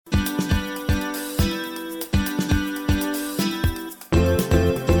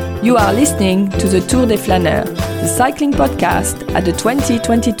You are listening to the Tour des Flâneurs, the cycling podcast at the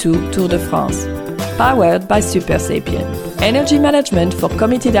 2022 Tour de France, powered by Super Sapien. Energy management for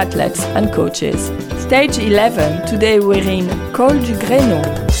committed athletes and coaches. Stage 11, today we're in Col du Granon.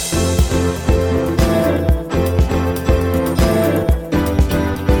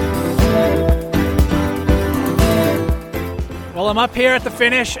 Well, I'm up here at the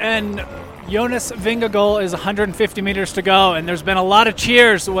finish, and Jonas Vingegaard is 150 meters to go, and there's been a lot of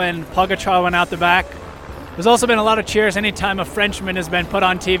cheers when Pogačar went out the back. There's also been a lot of cheers anytime a Frenchman has been put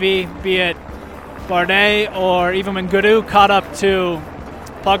on TV, be it Bardet or even when Guru caught up to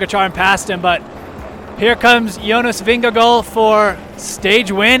Pogačar and passed him. But here comes Jonas Vingegaard for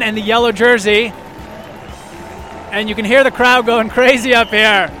stage win and the yellow jersey. And you can hear the crowd going crazy up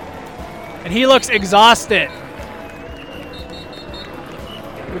here. And he looks exhausted.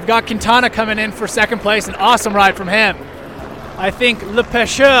 We've got Quintana coming in for second place, an awesome ride from him. I think Le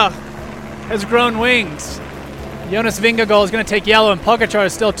Pêcheur has grown wings. Jonas Vingegaard is going to take yellow, and Pogačar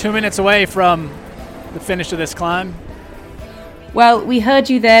is still 2 minutes away from the finish of this climb. Well, we heard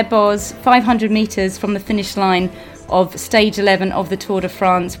you there, Boz, 500 metres from the finish line of stage 11 of the Tour de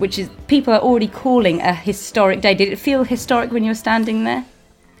France, which is people are already calling a historic day. Did it feel historic when you were standing there?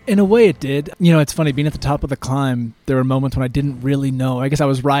 In a way it did. You know, it's funny, being at the top of the climb, there were moments when I didn't really know. I guess I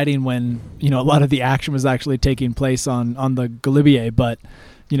was riding when, a lot of the action was actually taking place on the Galibier, but,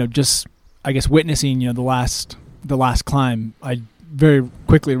 just, I guess, witnessing, the last climb, I very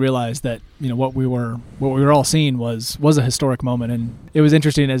quickly realized that, what we were all seeing was a historic moment. And it was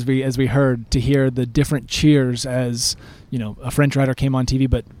interesting as we heard to hear the different cheers as, a French rider came on TV,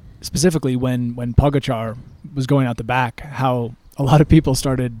 but specifically when Pogačar was going out the back, how a lot of people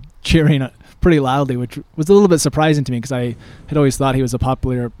started cheering pretty loudly, which was a little bit surprising to me because I had always thought he was a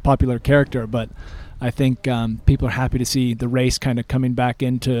popular character. But I think people are happy to see the race kind of coming back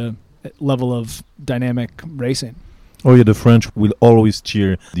into a level of dynamic racing. Oh yeah, the French will always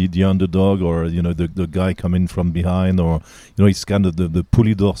cheer the underdog, or the guy coming from behind, or it's kind of the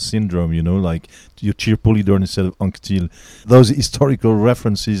Poulidor syndrome. Like you cheer Poulidor instead of Anquetil. Those historical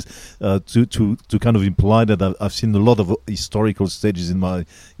references to kind of imply that I've seen a lot of historical stages in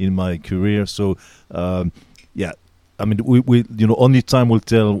my career. So yeah. I mean, we only time will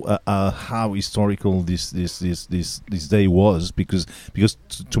tell how historical this day was, because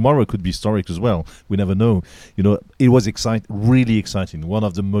tomorrow could be historic as well. We never know. It was really exciting. One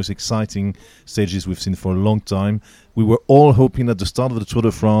of the most exciting stages we've seen for a long time. We were all hoping at the start of the Tour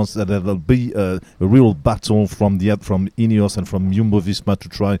de France that there will be a real battle from Ineos and from Jumbo-Visma to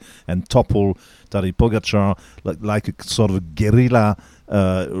try and topple Tadej Pogačar, like a sort of a guerrilla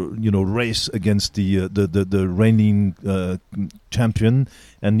race against the reigning champion.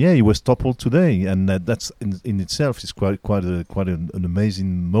 And yeah, he was toppled today, and that's in itself is quite an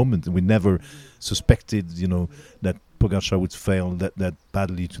amazing moment. We never suspected that Pogačar would fail that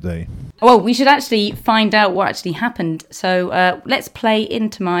badly today. Well, we should actually find out what actually happened. So let's play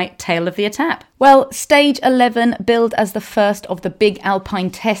into my tale of the attack. Well, stage 11 billed as the first of the big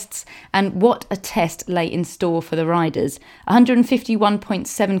Alpine tests, and what a test lay in store for the riders.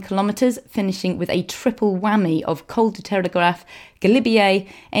 151.7 kilometres, finishing with a triple whammy of Col du Telegraphe, Galibier,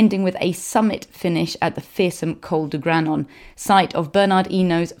 ending with a summit finish at the fearsome Col du Granon, site of Bernard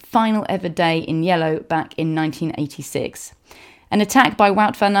Hinault's final ever day in yellow back in 1986. An attack by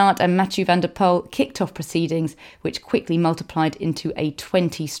Wout van Aert and Mathieu van der Poel kicked off proceedings, which quickly multiplied into a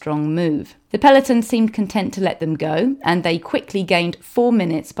 20-strong move. The peloton seemed content to let them go, and they quickly gained 4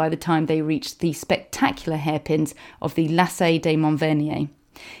 minutes by the time they reached the spectacular hairpins of the Lacet des Montvernier.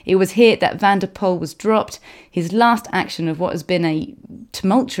 It was here that Van der Poel was dropped, his last action of what has been a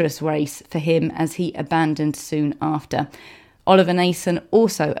tumultuous race for him, as he abandoned soon after. Oliver Naesen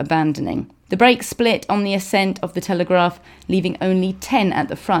also abandoning. The break split on the ascent of the Telegraph, leaving only 10 at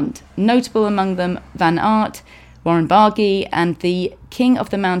the front. Notable among them Van Aert, Warren Barguil and the King of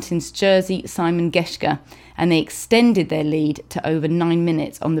the Mountains jersey Simon Geschke, and they extended their lead to over 9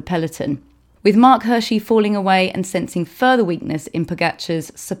 minutes on the peloton. With Mark Hirschi falling away and sensing further weakness in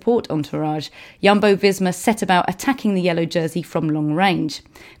Pogačar's support entourage, Jumbo-Visma set about attacking the yellow jersey from long range.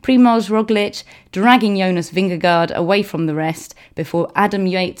 Primož Roglič dragging Jonas Vingegaard away from the rest before Adam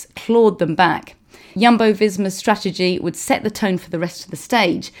Yates clawed them back. Jumbo-Visma's strategy would set the tone for the rest of the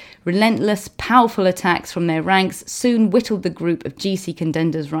stage. Relentless, powerful attacks from their ranks soon whittled the group of GC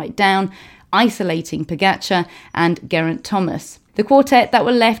contenders right down, isolating Pogačar and Geraint Thomas. The quartet that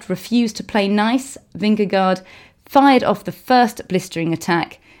were left refused to play nice. Vingegaard fired off the first blistering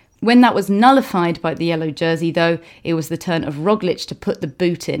attack. When that was nullified by the yellow jersey, though, it was the turn of Roglič to put the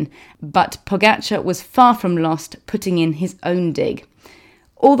boot in. But Pogačar was far from lost, putting in his own dig.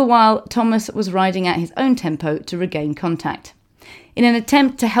 All the while, Thomas was riding at his own tempo to regain contact. In an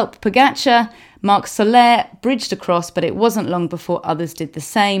attempt to help Pogačar, Marc Soler bridged across, but it wasn't long before others did the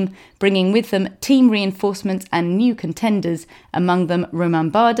same, bringing with them team reinforcements and new contenders, among them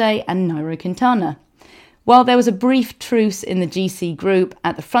Romain Bardet and Nairo Quintana. While there was a brief truce in the GC group,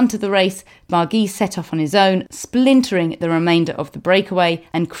 at the front of the race, Barguil set off on his own, splintering the remainder of the breakaway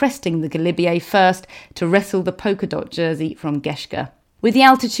and cresting the Galibier first to wrestle the polka dot jersey from Geschke. With the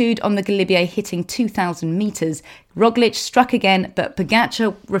altitude on the Galibier hitting 2,000 metres, Roglic struck again, but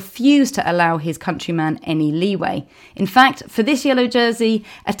Pogačar refused to allow his countryman any leeway. In fact, for this yellow jersey,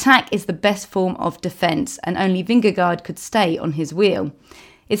 attack is the best form of defence, and only Vingegaard could stay on his wheel.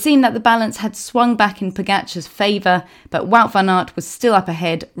 It seemed that the balance had swung back in Pogačar's favour, but Wout van Aert was still up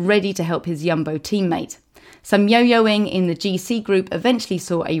ahead, ready to help his Jumbo teammate. Some yo-yoing in the GC group eventually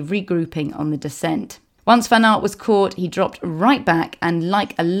saw a regrouping on the descent. Once Van Aert was caught, he dropped right back and,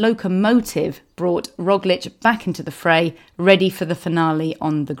 like a locomotive, brought Roglic back into the fray, ready for the finale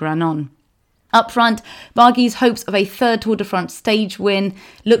on the Granon. Up front, Barguil's hopes of a third Tour de France stage win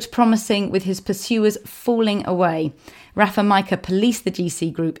looked promising, with his pursuers falling away. Rafa Majka policed the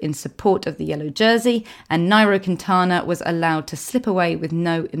GC group in support of the yellow jersey, and Nairo Quintana was allowed to slip away with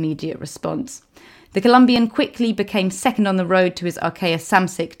no immediate response. The Colombian quickly became second on the road to his Arkea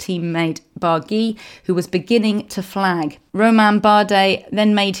Samsic teammate Barguil, who was beginning to flag. Romain Bardet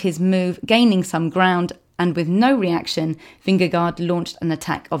then made his move, gaining some ground, and with no reaction, Vingegaard launched an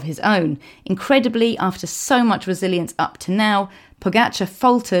attack of his own. Incredibly, after so much resilience up to now, Pogačar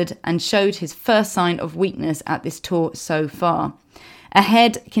faltered and showed his first sign of weakness at this tour so far.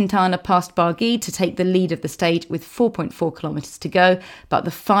 Ahead, Quintana passed Barguil to take the lead of the stage with 4.4 kilometres to go, but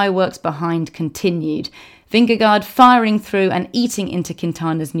the fireworks behind continued. Vingegaard firing through and eating into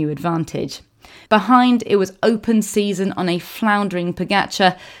Quintana's new advantage. Behind, it was open season on a floundering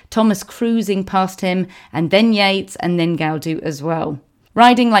Pogačar, Thomas cruising past him, and then Yates, and then Gaudu as well.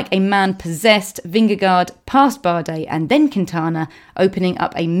 Riding like a man possessed, Vingegaard passed Bardet and then Quintana, opening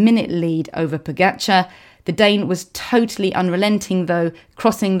up a minute lead over Pogačar. The Dane was totally unrelenting though,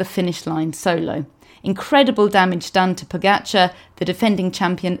 crossing the finish line solo. Incredible damage done to Pogačar, the defending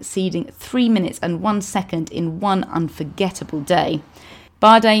champion ceding 3 minutes and 1 second in one unforgettable day.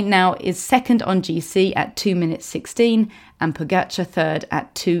 Bardet now is second on GC at 2 minutes 16 and Pogačar third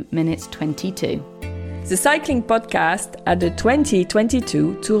at 2 minutes 22. The cycling podcast at the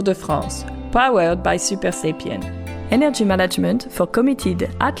 2022 Tour de France, powered by Supersapien. Energy management for committed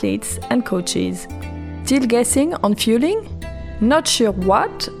athletes and coaches. Still guessing on fueling? Not sure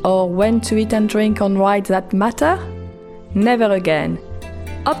what or when to eat and drink on rides that matter? Never again.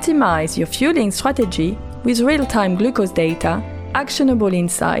 Optimize your fueling strategy with real-time glucose data, actionable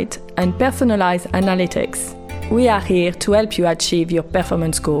insight, and personalized analytics. We are here to help you achieve your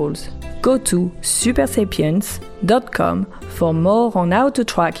performance goals. Go to supersapiens.com for more on how to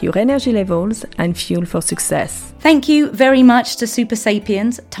track your energy levels and fuel for success. Thank you very much to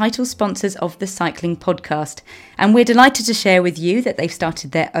Supersapiens, title sponsors of the Cycling Podcast. And we're delighted to share with you that they've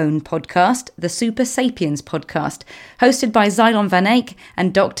started their own podcast, the Supersapiens Podcast, hosted by Zylon Van Eyck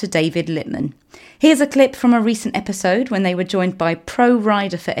and Dr. David Littman. Here's a clip from a recent episode when they were joined by pro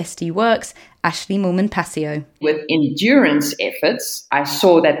rider for SD Worx, Ashley Moolman-Passio. With endurance efforts, I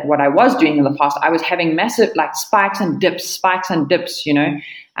saw that what I was doing in the past, I was having massive spikes and dips, you know.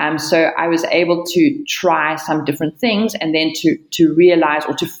 So I was able to try some different things and then to realize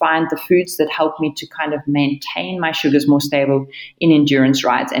or to find the foods that help me to kind of maintain my sugars more stable in endurance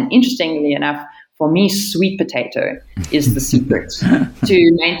rides. And interestingly enough, for me, sweet potato is the secret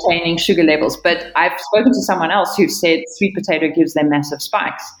to maintaining sugar levels. But I've spoken to someone else who said sweet potato gives them massive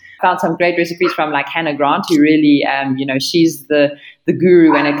spikes. Found some great recipes from Hannah Grant, who really, she's the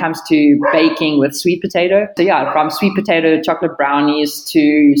guru when it comes to baking with sweet potato. So yeah, from sweet potato chocolate brownies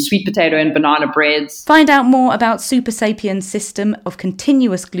to sweet potato and banana breads. Find out more about Supersapiens' system of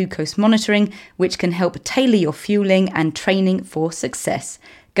continuous glucose monitoring, which can help tailor your fueling and training for success.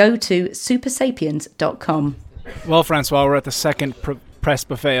 Go to supersapiens.com. Well, Francois, we're at the second press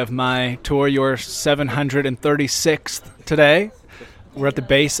buffet of my tour, your 736th today. We're at the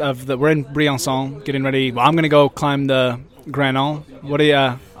base of we're in Briançon, getting ready. Well, I'm going to go climb the Granon. What do you,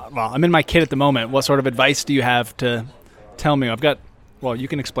 I'm in my kit at the moment. What sort of advice do you have to tell me? You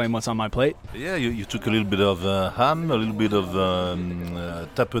can explain what's on my plate. Yeah, you took a little bit of ham, a little bit of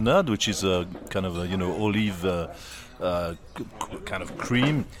tapenade, which is a kind of olive kind of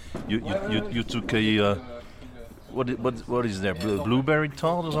cream. You took a what is there? Blueberry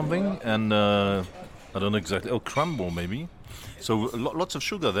tart or something, and I don't know exactly. Crumble maybe. So lots of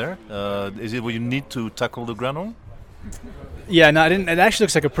sugar there. Is it what you need to tackle the Granon? Yeah, no, I didn't. It actually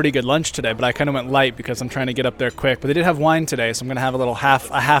looks like a pretty good lunch today, but I kind of went light because I'm trying to get up there quick. But they did have wine today, so I'm going to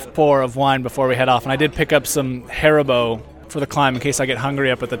have a half pour of wine before we head off. And I did pick up some Haribo for the climb in case I get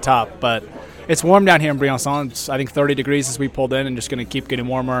hungry up at the top. But it's warm down here in Briançon. It's, I think, 30 degrees as we pulled in, and just going to keep getting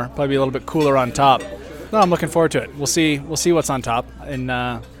warmer. Probably be a little bit cooler on top. No, I'm looking forward to it. We'll see what's on top. And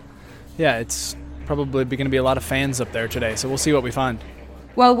yeah, it's probably going to be a lot of fans up there today, so we'll see what we find.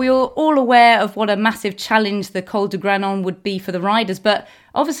 Well, we were all aware of what a massive challenge the Col de Granon would be for the riders, but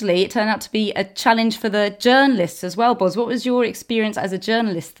obviously it turned out to be a challenge for the journalists as well, Boz. What was your experience as a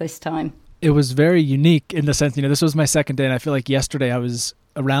journalist this time? It was very unique in the sense, this was my second day, and I feel like yesterday I was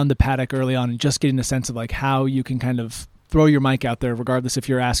around the paddock early on and just getting a sense of like how you can kind of throw your mic out there regardless if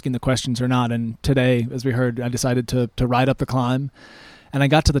you're asking the questions or not. And today, as we heard, I decided to ride up the climb, and I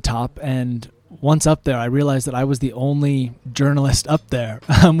got to the top, and once up there, I realized that I was the only journalist up there,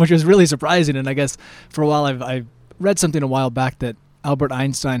 which was really surprising. And I guess for a while, I read something a while back that Albert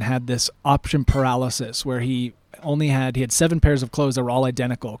Einstein had this option paralysis where he had 7 pairs of clothes that were all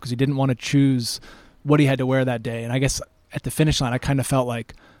identical because he didn't want to choose what he had to wear that day. And I guess at the finish line, I kind of felt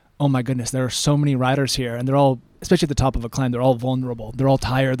like, oh my goodness, there are so many riders here, and they're all, especially at the top of a climb, they're all vulnerable. They're all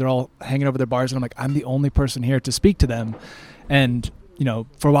tired. They're all hanging over their bars. And I'm like, I'm the only person here to speak to them. And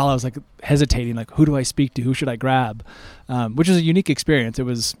for a while I was like hesitating, like, who do I speak to? Who should I grab? Which was a unique experience. It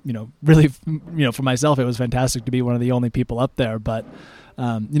was, really, for myself, it was fantastic to be one of the only people up there. But,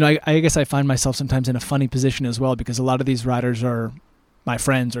 I guess I find myself sometimes in a funny position as well because a lot of these riders are my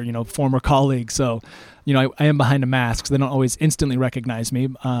friends or, former colleagues. So, I am behind a mask, so they don't always instantly recognize me.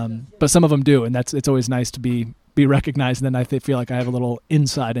 But some of them do. And it's always nice to be recognized. And then I feel like I have a little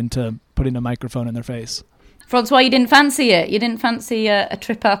insight into putting a microphone in their face. Francois, you didn't fancy it? You didn't fancy a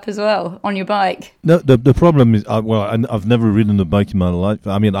trip up as well on your bike? No, the problem is, I've never ridden a bike in my life.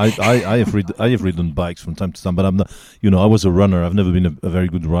 I mean, I have ridden bikes from time to time, but I'm not. I was a runner. I've never been a very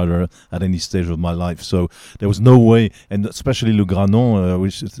good rider at any stage of my life. So there was no way, and especially Le Granon,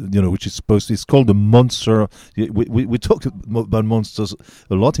 which is it's called the monster. We talk about monsters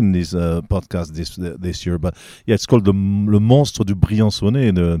a lot in this podcast this year, but yeah, it's called le monstre du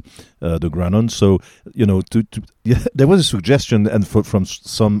Briançonnais, the Granon. So there was a suggestion and from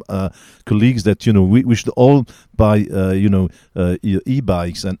some colleagues that we should all buy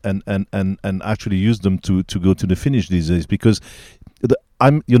e-bikes and actually use them to go to the finish these days because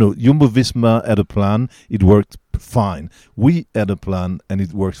Jumbo-Visma had a plan. It worked fine. We had a plan and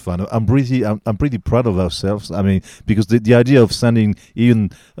it worked fine. I'm pretty proud of ourselves. I mean, because the idea of sending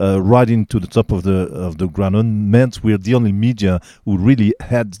even riding to the top of the Granon meant we're the only media who really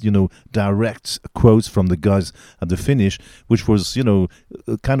had direct quotes from the guys at the finish, which was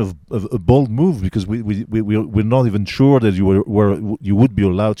kind of a bold move because we're not even sure that you would be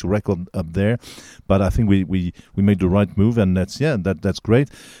allowed to record up there, but I think we made the right move, and that's great.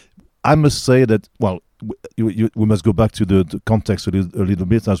 I must say that we must go back to the context a little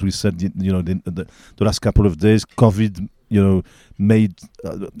bit. As we said, the last couple of days, COVID,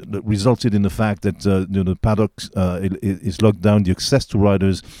 resulted in the fact that the paddock is locked down. The access to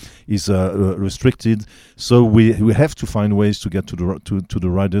riders is restricted. So we have to find ways to get to the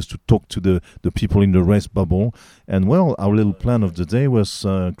riders, to talk to the people in the race bubble. And our little plan of the day was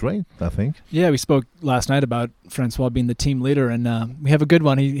great, I think. Yeah, we spoke last night about Francois being the team leader, and we have a good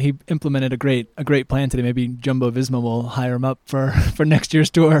one. He implemented a great plan today. Maybe Jumbo-Visma will hire him up for next year's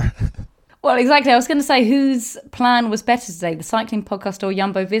tour. Well, exactly. I was going to say, whose plan was better today, the cycling podcast or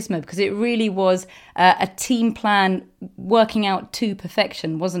Jumbo-Visma? Because it really was a team plan working out to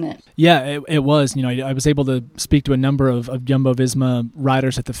perfection, wasn't it? Yeah, it was. I was able to speak to a number of Jumbo-Visma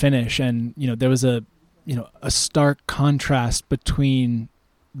riders at the finish, and there was a stark contrast between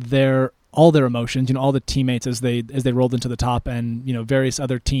all their emotions, all the teammates as they rolled into the top, and various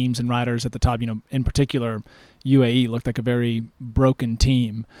other teams and riders at the top. In particular, UAE looked like a very broken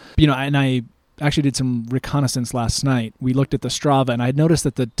team. And I actually did some reconnaissance last night. We looked at the Strava, and I had noticed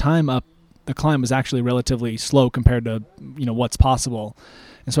that the time up the climb was actually relatively slow compared to what's possible.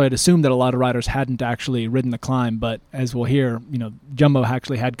 And so I'd assumed that a lot of riders hadn't actually ridden the climb, but as we'll hear, Jumbo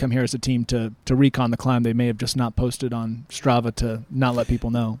actually had come here as a team to recon the climb. They may have just not posted on Strava to not let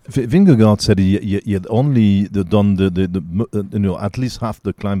people know. Vingegaard said he had only done the at least half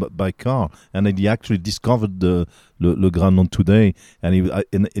the climb by car, and then he actually discovered the Le Granon today, and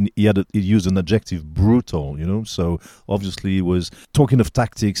he used an adjective brutal. So obviously he was talking of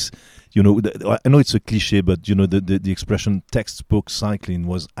tactics. I know it's a cliche, but the expression textbook cycling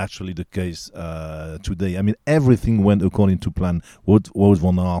was actually the case today. I mean, everything went according to plan. Wout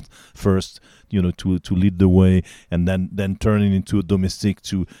van Aert first, to lead the way, and then turning into a domestic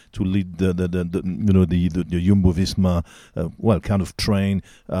to lead the Jumbo Visma kind of train.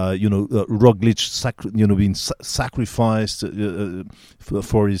 Roglic being sacrificed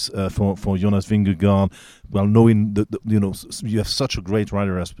for Jonas Vingegaard. Well, knowing that you have such a great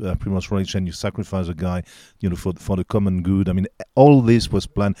rider as Primož Roglic, and you sacrifice a guy, for the common good. I mean, all this was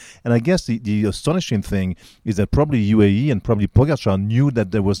planned, and I guess the astonishing thing is that probably UAE and probably Pogačar knew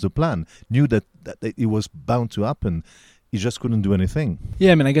that there was the plan, knew that it was bound to happen. He just couldn't do anything.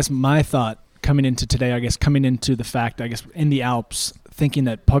 Yeah, I mean, I guess my thought coming into today, coming into the fact, in the Alps, thinking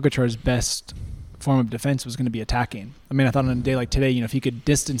that Pogačar's best form of defense was going to be attacking. I mean, I thought on a day like today, if he could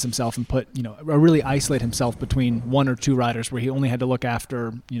distance himself and put, or really isolate himself between one or two riders where he only had to look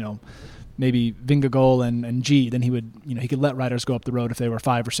after, maybe Vingegaard and G, then he would, he could let riders go up the road if they were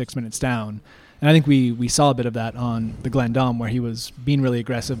 5 or 6 minutes down. And I think we saw a bit of that on the Glendom where he was being really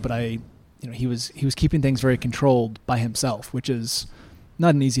aggressive, but he was keeping things very controlled by himself, which is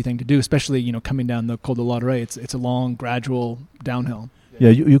not an easy thing to do, especially, coming down the Col de Lauderet. It's a long, gradual downhill. Yeah,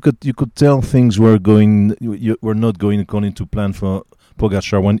 you could tell things were not going according to plan for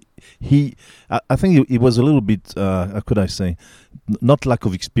Pogačar when I think it was a little bit how could I say, not lack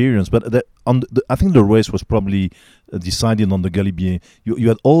of experience, but I think the race was probably decided on the Galibier. You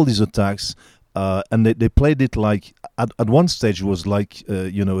had all these attacks. And they played it like at one stage it was like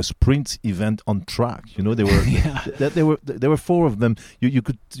a sprint event on track. They were there were 4 of them. You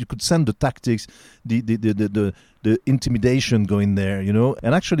could send the tactics, the intimidation going there.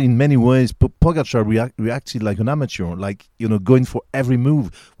 And actually in many ways Pogačar reacted like an amateur, like going for every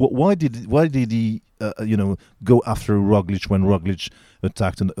move. Why did he go after Roglic when Roglic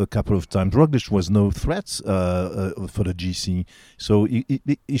attacked a couple of times? Roglic was no threat for the GC, so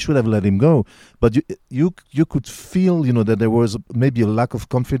he should have let him go. But you could feel that there was maybe a lack of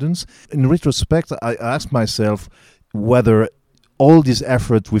confidence. In retrospect, I asked myself whether all this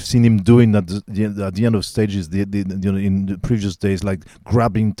effort we've seen him doing at the end of stages, in the previous days, like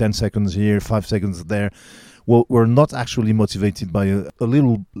grabbing 10 seconds here, 5 seconds there, were not actually motivated by a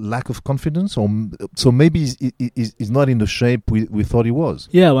little lack of confidence, so maybe he's not in the shape we thought he was.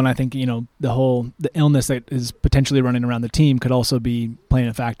 Yeah, when I think the illness that is potentially running around the team could also be playing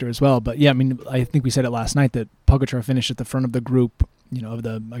a factor as well. But yeah, I mean, I think we said it last night that Pogačar finished at the front of the group, of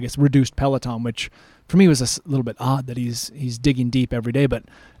the reduced peloton, which for me was a little bit odd that he's digging deep every day. But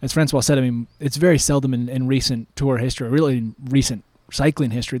as Francois said, I mean, it's very seldom in recent Tour history, really in recent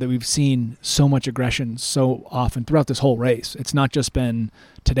cycling history, that we've seen so much aggression so often throughout this whole race. It's not just been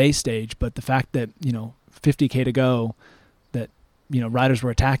today's stage, but the fact that 50k to go, that riders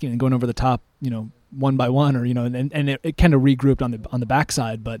were attacking and going over the top, one by one, or and it kind of regrouped on the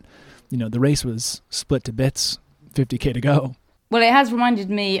backside, but the race was split to bits, 50k to go. Well, it has reminded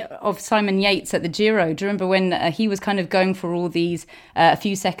me of Simon Yates at the Giro. Do you remember when he was kind of going for all these a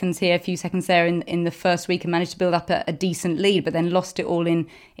few seconds here, a few seconds there in the first week and managed to build up a decent lead, but then lost it all in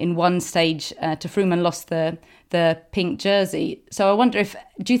one stage to Froome and lost the pink jersey. So I wonder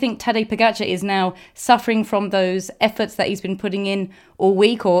do you think Tadej Pogačar is now suffering from those efforts that he's been putting in all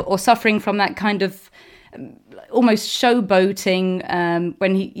week, or suffering from that kind of almost showboating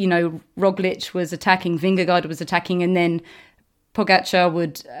when Roglic was attacking, Vingegaard was attacking, and then Pogačar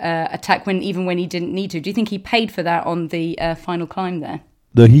would attack even when he didn't need to? Do you think he paid for that on the final climb there?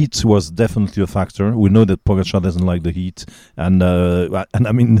 The heat was definitely a factor. We know that Pogačar doesn't like the heat, and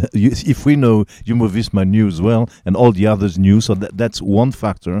I mean, if we know Jumbo Visma knew as well, and all the others knew, so that's one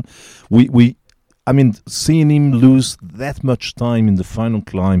factor. I mean, seeing him lose that much time in the final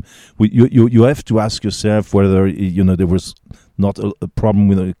climb, you have to ask yourself whether there was not a problem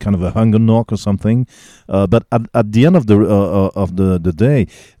with a kind of a hunger knock or something. But at the end of the day,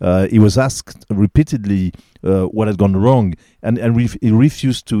 he was asked repeatedly what had gone wrong, and he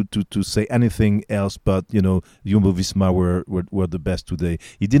refused to say anything else. But Jumbo Visma were the best today.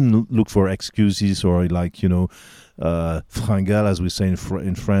 He didn't look for excuses or fringal, as we say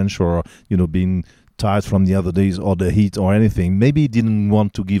in French, or being tired from the other days or the heat or anything. Maybe he didn't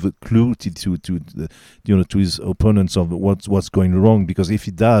want to give a clue to his opponents of what's going wrong, because if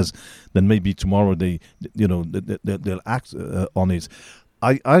he does, then maybe tomorrow they'll act on it.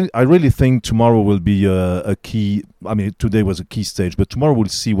 I really think tomorrow will be a key. I mean, today was a key stage, but tomorrow we'll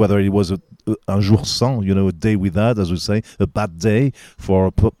see whether it was un jour sans, a day without, as we say, a bad day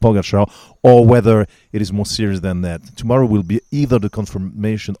for Pogačar, or whether it is more serious than that. Tomorrow will be either the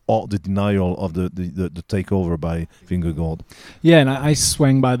confirmation or the denial of the takeover by Vingegaard. Yeah, and I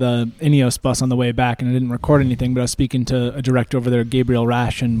swung by the Ineos bus on the way back, and I didn't record anything, but I was speaking to a director over there, Gabriel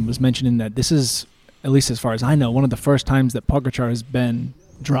Rasch, and was mentioning that this is, at least as far as I know, one of the first times that Pogačar has been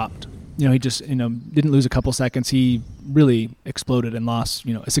dropped. He just, didn't lose a couple seconds. He really exploded and lost,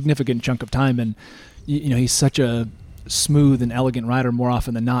 a significant chunk of time. And, he's such a smooth and elegant rider more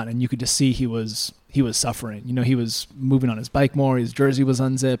often than not. And you could just see he was suffering. He was moving on his bike more. His jersey was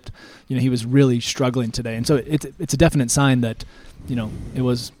unzipped. He was really struggling today. And so it's a definite sign that, it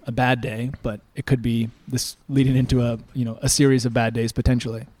was a bad day, but it could be this leading into a series of bad days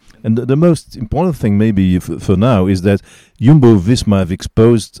potentially. And the most important thing maybe for now is that Jumbo-Visma have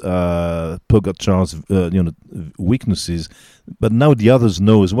exposed Pogačar's weaknesses, but now the others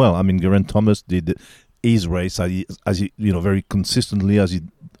know as well. I mean, Geraint Thomas did his race as he very consistently as he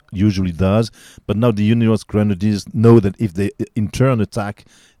usually does, but now the Ineos Grenadiers know that if they in turn attack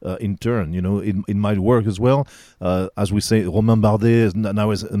it might work as well. As we say, Romain Bardet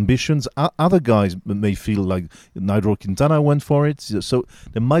now has ambitions. Other guys may feel like Nairo Quintana went for it, so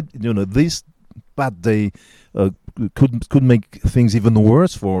there might this bad day could make things even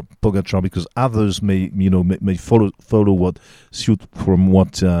worse for Pogačar, because others may follow what suit from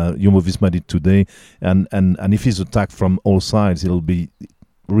what Jumbo-Visma did today, and if he's attacked from all sides, it'll be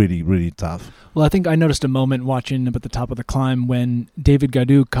really, really tough. Well, I think I noticed a moment watching up at the top of the climb when David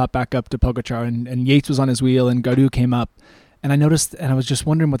Gaudu caught back up to Pogačar, and Yates was on his wheel and Gaudu came up, and I noticed, and I was just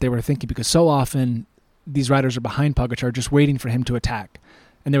wondering what they were thinking, because so often these riders are behind Pogačar just waiting for him to attack.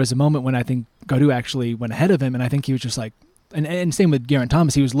 And there was a moment when I think Gaudu actually went ahead of him, and I think he was just like, and same with Geraint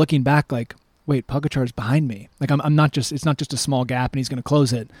Thomas, he was looking back like, wait, Pogačar's behind me. Like I'm not just, it's not just a small gap and he's going to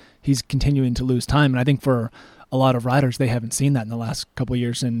close it. He's continuing to lose time. And I think for a lot of riders, they haven't seen that in the last couple of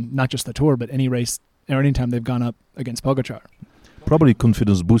years, and not just the Tour, but any race or any time they've gone up against Pogačar. Probably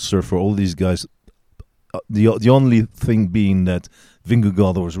confidence booster for all these guys. The only thing being that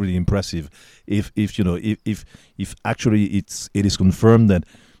Vingegaard was really impressive. If actually it is confirmed that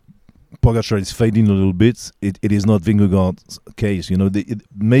Pogačar is fading a little bit, it is not Vingegaard's case.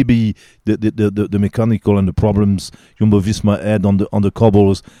 Maybe the mechanical and the problems Jumbo-Visma had on the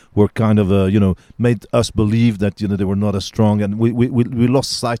cobbles were kind of made us believe that they were not as strong, and we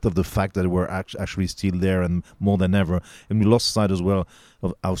lost sight of the fact that they were actually still there and more than ever, and we lost sight as well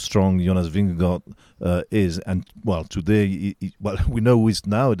of how strong Jonas Vingegaard is. And well, today, we know he's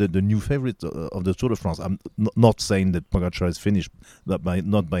now the new favorite of the Tour de France. I'm not saying that Pogačar is finished, not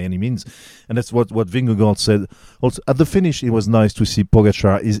by any means. And that's what Vingegaard said. Also, at the finish, it was nice to see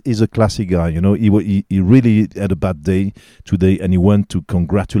Pogačar is a classic guy. He really had a bad day today, and he went to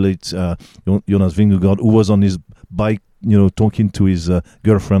congratulate Jonas Vingegaard, who was on his bike, talking to his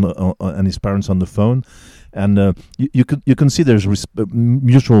girlfriend and his parents on the phone. And you can see there's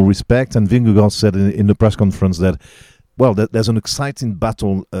mutual respect. And Vingegaard said in the press conference that there's an exciting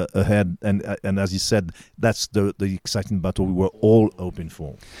battle ahead, and as he said, that's the exciting battle we were all hoping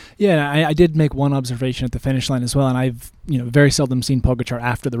for. Yeah, I did make one observation at the finish line as well, and I've very seldom seen Pogačar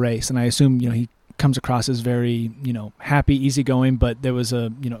after the race, and I assume he comes across as very happy, easygoing, but there was a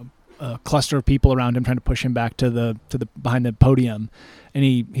cluster of people around him trying to push him back to the behind the podium, and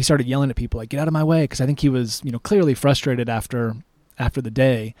he started yelling at people like, "Get out of my way," because I think he was clearly frustrated after the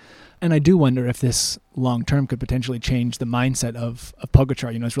day. And I do wonder if this long term could potentially change the mindset of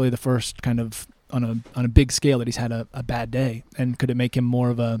Pogačar. It's really the first kind of on a big scale that he's had a bad day, and could it make him more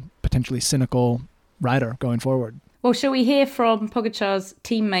of a potentially cynical rider going forward? Well, shall we hear from Pogačar's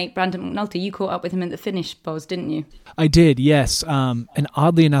teammate, Brandon McNulty? You caught up with him at the finish, Boz, didn't you? I did, yes. And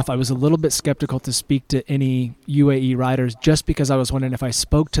oddly enough, I was a little bit skeptical to speak to any UAE riders, just because I was wondering if I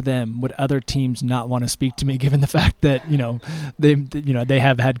spoke to them, would other teams not want to speak to me, given the fact that, they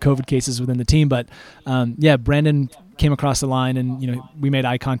have had COVID cases within the team. But Brandon came across the line, and, we made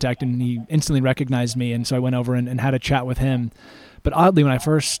eye contact, and he instantly recognized me. And so I went over and had a chat with him. But oddly, when I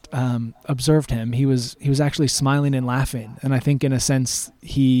first observed him, he was actually smiling and laughing. And I think in a sense,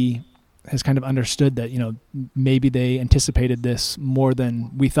 he has kind of understood that, maybe they anticipated this more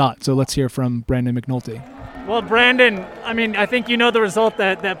than we thought. So let's hear from Brandon McNulty. Well, Brandon, I think the result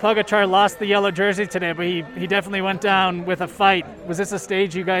that Pogačar lost the yellow jersey today, but he definitely went down with a fight. Was this a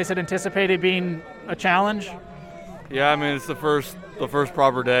stage you guys had anticipated being a challenge? Yeah, it's the first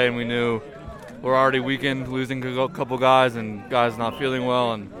proper day, and we knew we're already weakened, losing a couple guys and guys not feeling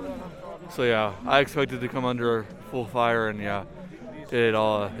well, and so I expected to come under full fire, and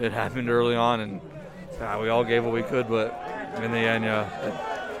it happened early on, and we all gave what we could, but in the end,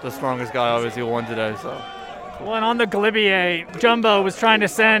 the strongest guy obviously won today. So. Well, and on the Galibier, Jumbo was trying to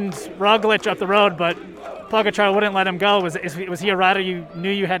send Roglic up the road, but Pogačar wouldn't let him go. Was he a rider you knew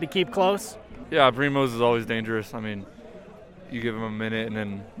you had to keep close? Yeah, Primoz is always dangerous. I mean, you give him a minute and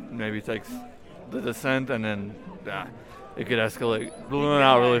then maybe he takes the descent and then it could escalate. Balloon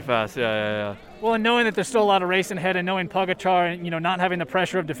out really fast, yeah. Well, and knowing that there's still a lot of racing ahead and knowing Pogačar, not having the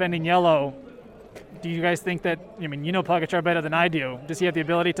pressure of defending yellow, do you guys think that, Pogačar better than I do. Does he have the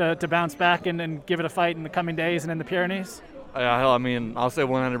ability to bounce back and give it a fight in the coming days and in the Pyrenees? Yeah, I'll say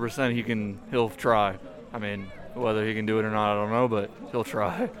 100% he'll try. I mean, whether he can do it or not, I don't know, but he'll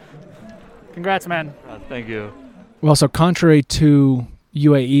try. Congrats, man. Thank you. Well, so contrary to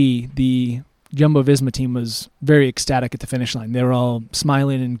UAE, the Jumbo-Visma team was very ecstatic at the finish line. They were all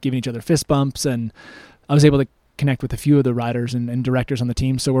smiling and giving each other fist bumps, and I was able to connect with a few of the riders and directors on the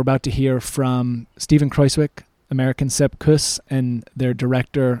team. So we're about to hear from Steven Kruijswijk, American Sepp Kuss, and their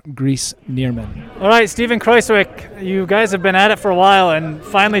director, Gries Neerman. All right, Steven Kruijswijk, you guys have been at it for a while, and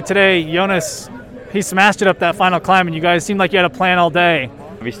finally today, Jonas, he smashed it up that final climb, and you guys seemed like you had a plan all day.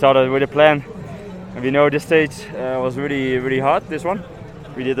 We started with a plan, and we know this stage was really, really hard, this one.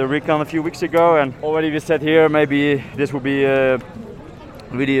 We did a recon a few weeks ago, and already we said here maybe this would be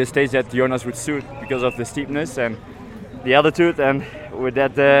really a stage that Jonas would suit because of the steepness and the altitude, and with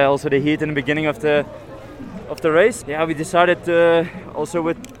that also the heat in the beginning of the race. Yeah, we decided also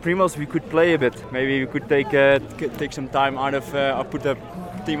with Primoz we could play a bit. Maybe we could take some time out of or put the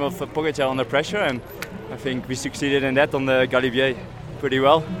team of Pogačar under pressure, and I think we succeeded in that on the Galibier pretty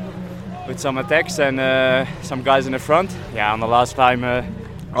well with some attacks and some guys in the front. Yeah, on the last climb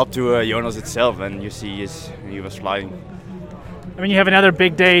up to Jonas itself, and you see he was flying. I mean, you have another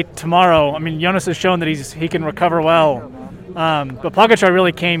big day tomorrow. I mean, Jonas has shown that he can recover well, but Pogačar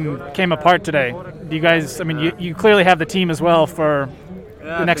really came apart today. Do you guys? I mean, you clearly have the team as well for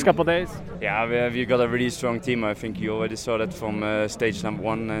the next couple of days. Yeah, we've got a really strong team. I think you already saw that from stage number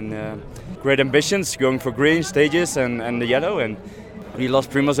one, and great ambitions, going for green stages and the yellow. And we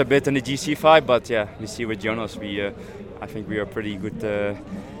lost Primoz a bit in the GC fight, but yeah, we see with Jonas, I think we are pretty good to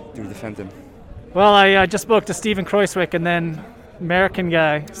defend him. Well, I just spoke to Steven Kruijswijk, and then American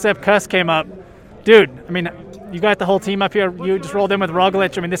guy Sepp Kuss came up. Dude, I mean, you got the whole team up here. You just rolled in with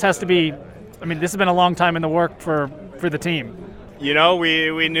Roglic. I mean, this has been a long time in the work for the team. We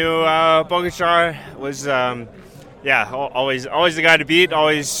knew Pogačar was, always the guy to beat,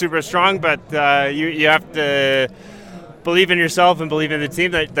 always super strong. But you have to believe in yourself and believe in the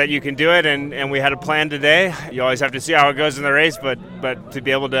team that you can do it. And we had a plan today. You always have to see how it goes in the race, but to be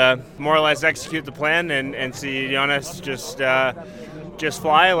able to more or less execute the plan and see Jonas just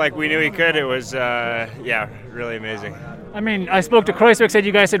fly like we knew he could, it was really amazing. I mean, I spoke to Kruijswijk, said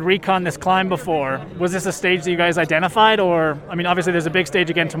you guys had recon this climb before. Was this a stage that you guys identified, or, I mean, obviously there's a big stage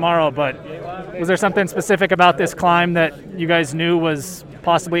again tomorrow, but was there something specific about this climb that you guys knew was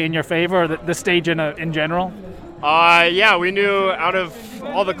possibly in your favor, or the stage in general? We knew out of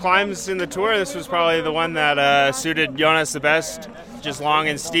all the climbs in the tour, this was probably the one that suited Jonas the best, just long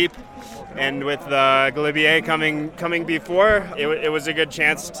and steep. And with Galibier coming before, it was a good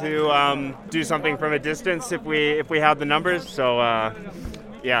chance to do something from a distance if we had the numbers. So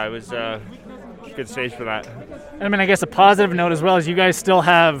it was a good stage for that. I mean, I guess a positive note as well is you guys still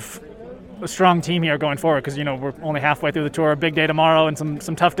have a strong team here going forward, because we're only halfway through the tour, a big day tomorrow, and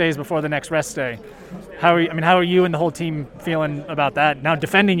some tough days before the next rest day. How are you and the whole team feeling about that now,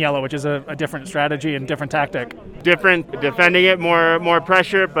 defending yellow, which is a different strategy and different tactic? Different, defending it, more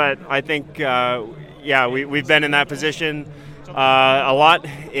pressure, but I think we've been in that position a lot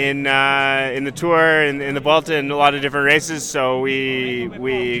in the tour, in the Vuelta, and a lot of different races, so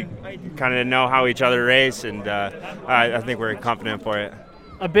we kind of know how each other race, and I think we're confident for it.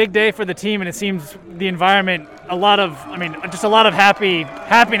 A big day for the team, and it seems the environment, a lot of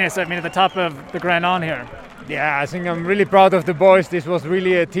happiness, at the top of the Granon here. Yeah, I think I'm really proud of the boys. This was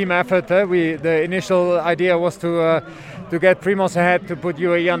really a team effort. The initial idea was to get Primoz ahead, to put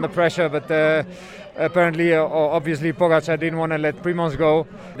UAE under pressure, but apparently, obviously, Pogačar didn't want to let Primoz go.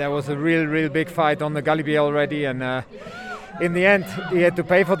 There was a real big fight on the Galibier already, and in the end, he had to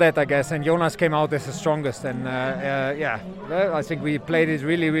pay for that, I guess, and Jonas came out as the strongest. And I think we played it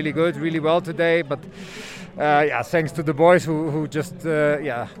really good, really well today. But thanks to the boys who just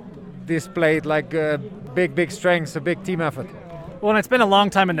displayed like big strengths, a big team effort. Well, and it's been a long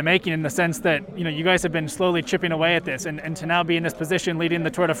time in the making, in the sense that you guys have been slowly chipping away at this, and to now be in this position, leading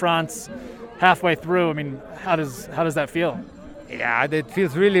the Tour de France halfway through. I mean, how does that feel? Yeah, it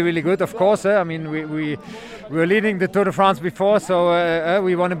feels really, really good, of course. I mean, we were leading the Tour de France before, so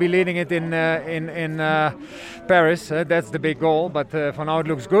we want to be leading it in Paris. That's the big goal, but for now it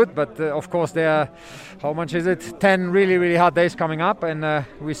looks good. But of course, there are, how much is it? 10 really, really hard days coming up, and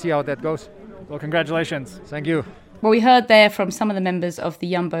we see how that goes. Well, congratulations. Thank you. Well, we heard there from some of the members of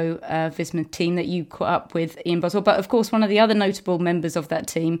the Jumbo Visma team that you caught up with Ian Boswell. But of course, one of the other notable members of that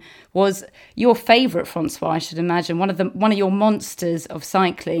team was your favourite, Francois, I should imagine, one of your monsters of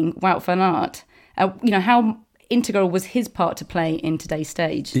cycling, Wout van Aert. How integral was his part to play in today's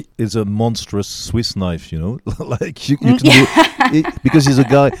stage? It's a monstrous Swiss knife, like you can do because he's a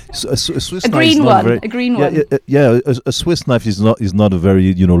guy. A Swiss a knife green is one, very, a green one. A Swiss knife is not a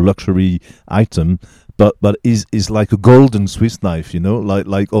very luxury item. But is like a golden Swiss knife,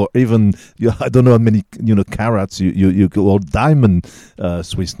 like or even I don't know how many carats you or diamond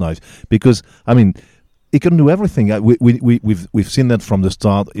Swiss knife, because I mean he can do everything. We've seen that from the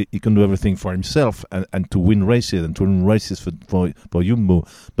start. He can do everything for himself and to win races for Jumbo.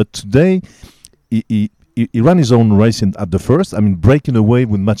 But today he ran his own race at the first. I mean, breaking away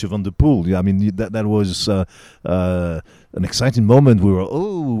with Mathieu van der Poel. I mean, that was an exciting moment. We were,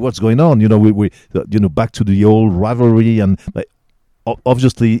 what's going on? We back to the old rivalry, and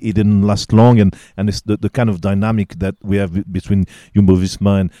obviously it didn't last long. And it's the kind of dynamic that we have between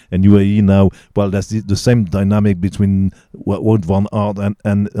Jumbo-Visma and UAE now. Well, that's the same dynamic between Wout van Aert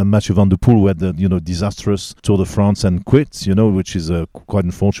and Mathieu van der Poel, who had the disastrous Tour de France and quit. Which is quite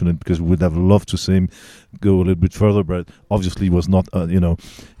unfortunate, because we would have loved to see him go a little bit further, but obviously he was not.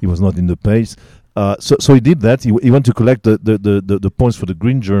 He was not in the pace. So he did that. He went to collect the points for the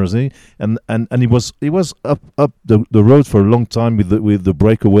green jersey, and he was up the road for a long time with the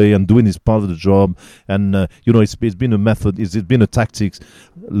breakaway and doing his part of the job. And it's been a method. It's been a tactics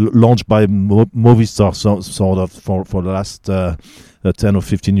launched by Movistar sort of for the last 10 or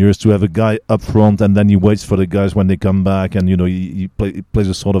 15 years, to have a guy up front, and then he waits for the guys when they come back, and he plays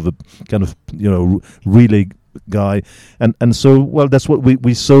a sort of a kind of relay guy, and so that's what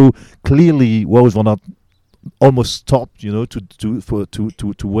we saw clearly. Wout van Aert almost stopped, to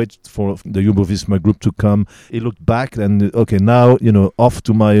wait for the Jumbo-Visma group to come. He looked back and okay, now off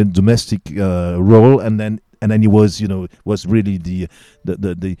to my domestic role, and then he was really the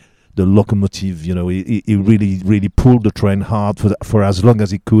locomotive. He really pulled the train hard for as long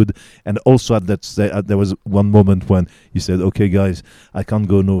as he could. And also at that stage, there was one moment when he said, "Okay, guys, I can't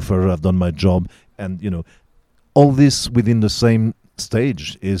go no further. I've done my job." And all this within the same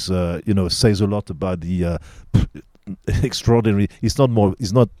stage is says a lot about the extraordinary. It's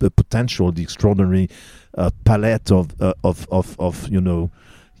not the potential, the extraordinary palette of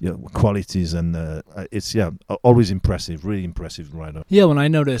qualities, and it's always impressive, really impressive rider. Yeah, when I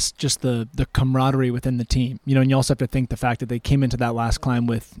noticed just the camaraderie within the team, and you also have to think the fact that they came into that last climb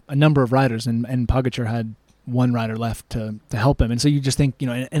with a number of riders, and Pogačar had one rider left to help him, and so you just think,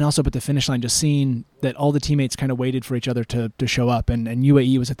 and also at the finish line, just seeing that all the teammates kind of waited for each other to show up, and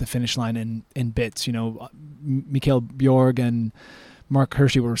UAE was at the finish line in bits. Mikkel Bjorg and Mark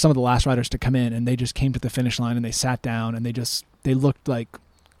Hirschi were some of the last riders to come in, and they just came to the finish line and they sat down, and they looked like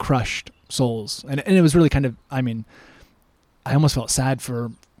crushed souls, and it was really kind of, I mean, I almost felt sad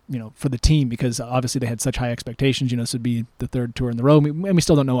for the team, because obviously they had such high expectations. This would be the third tour in the row, and we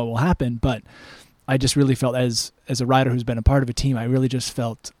still don't know what will happen, but I just really felt, as a rider who's been a part of a team, I really just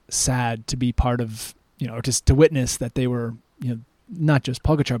felt sad to be part of, or just to witness that they were, not just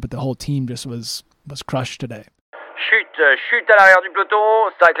Pogačar, but the whole team just was crushed today. Chute à l'arrière du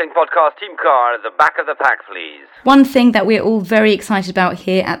peloton, Cycling Podcast team car at the back of the pack, please. One thing that we're all very excited about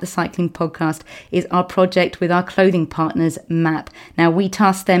here at the Cycling Podcast is our project with our clothing partners, MAP. Now, we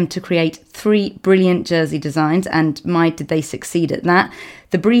tasked them to create 3 brilliant jersey designs, and my, did they succeed at that.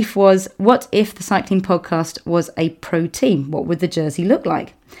 The brief was, what if the Cycling Podcast was a pro team? What would the jersey look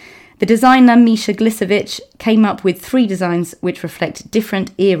like? The designer Misha Glisevic came up with 3 designs which reflect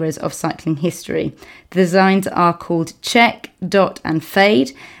different eras of cycling history. The designs are called Check, Dot and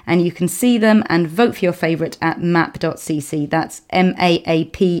Fade, and you can see them and vote for your favourite at map.cc. That's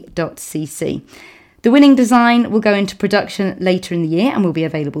MAAP.cc. The winning design will go into production later in the year and will be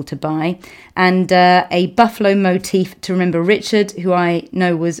available to buy. And a buffalo motif to remember Richard, who I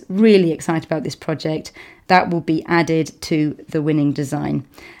know was really excited about this project, that will be added to the winning design.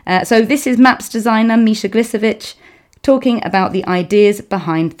 So this is MAP's designer, Misha Glisevic, talking about the ideas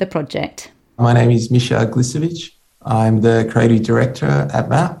behind the project. My name is Misha Glisevic. I'm the creative director at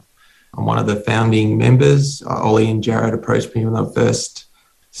MAP. I'm one of the founding members. Ollie and Jared approached me when they were first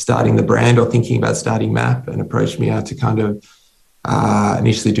starting the brand or thinking about starting MAP, and approached me to kind of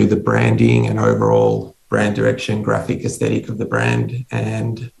initially do the branding and overall brand direction, graphic aesthetic of the brand,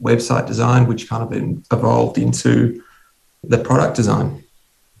 and website design, which kind of evolved into the product design.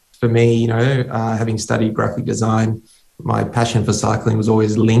 For me, having studied graphic design, my passion for cycling was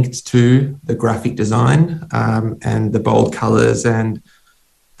always linked to the graphic design and the bold colors and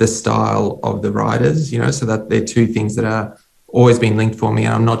the style of the riders, so that they're two things that are always been linked for me.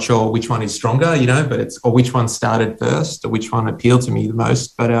 And I'm not sure which one is stronger, or which one started first or which one appealed to me the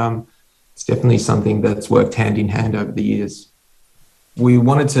most. But it's definitely something that's worked hand in hand over the years. We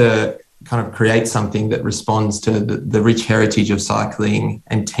wanted to kind of create something that responds to the rich heritage of cycling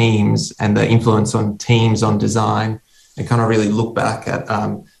and teams and the influence on teams on design, and kind of really look back at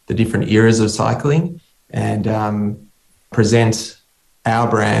the different eras of cycling and present our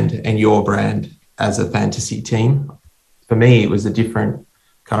brand and your brand as a fantasy team. For me, it was a different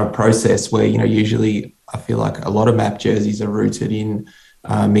kind of process where, usually I feel like a lot of map jerseys are rooted in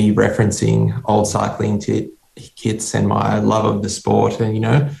me referencing old cycling kits and my love of the sport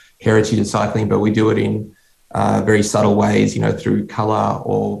and, heritage of cycling, but we do it in very subtle ways, through color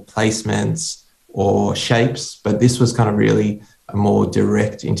or placements or shapes. But this was kind of really a more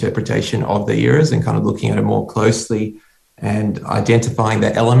direct interpretation of the eras and kind of looking at it more closely and identifying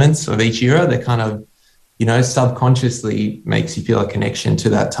the elements of each era that kind of, subconsciously makes you feel a connection to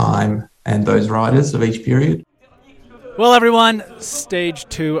that time and those riders of each period. Well, everyone, stage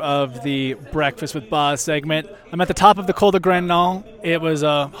 2 of the Breakfast with Boz segment. I'm at the top of the Col de Granon. It was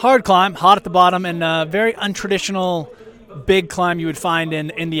a hard climb, hot at the bottom, and a very untraditional big climb you would find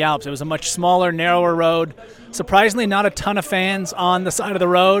in the Alps. It was a much smaller, narrower road. Surprisingly, not a ton of fans on the side of the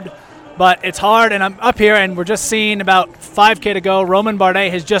road, but it's hard, and I'm up here, and we're just seeing about 5K to go. Romain Bardet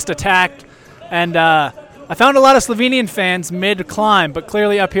has just attacked, and I found a lot of Slovenian fans mid-climb, but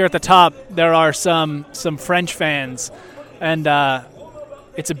clearly up here at the top there are some French fans. And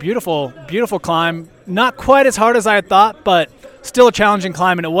it's a beautiful, beautiful climb. Not quite as hard as I had thought, but still a challenging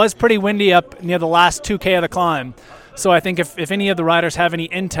climb. And it was pretty windy up near the last 2K of the climb. So I think if any of the riders have any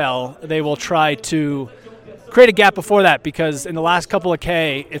intel, they will try to create a gap before that, because in the last couple of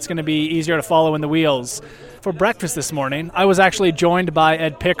K, it's going to be easier to follow in the wheels. For breakfast this morning, I was actually joined by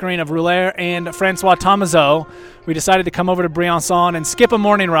Ed Pickering of Rouleur and Francois Tomazeau. We decided to come over to Briançon and skip a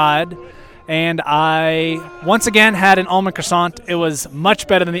morning ride. And I, once again, had an almond croissant. It was much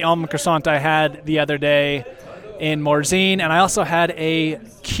better than the almond croissant I had the other day in Morzine. And I also had a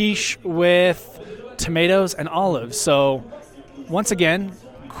quiche with tomatoes and olives. So, once again,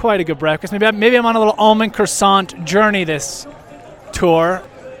 quite a good breakfast. Maybe I'm on a little almond croissant journey this tour.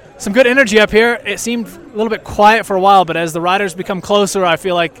 Some good energy up here. It seemed a little bit quiet for a while, but as the riders become closer, I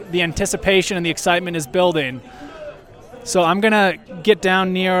feel like the anticipation and the excitement is building. So I'm going to get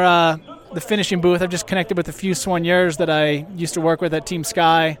down near the finishing booth. I've just connected with a few soigneurs that I used to work with at Team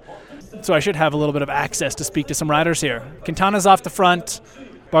Sky, so I should have a little bit of access to speak to some riders here. Quintana's off the front,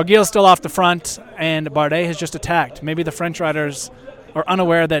 Barguil's still off the front, and Bardet has just attacked. Maybe the French riders are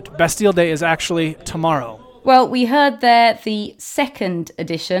unaware that Bastille Day is actually tomorrow. Well, we heard there the second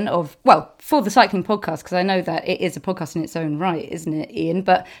edition of, for the Cycling Podcast, because I know that it is a podcast in its own right, isn't it, Ian?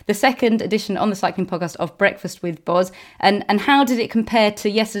 But the second edition on the Cycling Podcast of Breakfast with Boz. And how did it compare to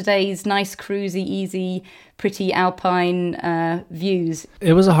yesterday's nice, cruisy, easy, pretty alpine views?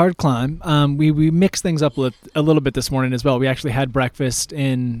 It was a hard climb. We mixed things up a little bit this morning as well. We actually had breakfast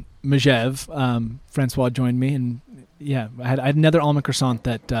in Megève. Francois joined me, and yeah, I had another almond croissant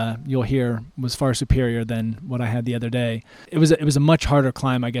that you'll hear was far superior than what I had the other day. It was a much harder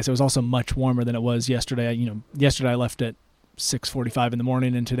climb, I guess. It was also much warmer than it was yesterday. Yesterday I left at 6:45 in the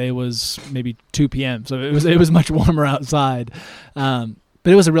morning, and today was maybe 2 p.m. So it was much warmer outside. But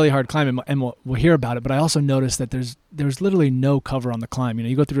it was a really hard climb, and we'll hear about it. But I also noticed that there's literally no cover on the climb.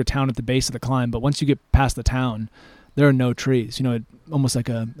 You go through a town at the base of the climb, but once you get past the town, there are no trees. Almost like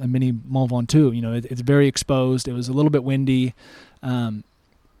a mini Mont Ventoux. It's very exposed. It was a little bit windy, but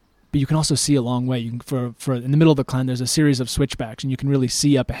you can also see a long way. For in the middle of the climb, there's a series of switchbacks, and you can really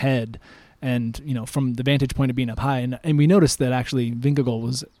see up ahead. And from the vantage point of being up high, and we noticed that actually Vingegaard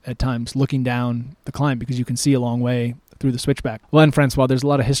was at times looking down the climb because you can see a long way through the switchback. Well, and Francois, there's a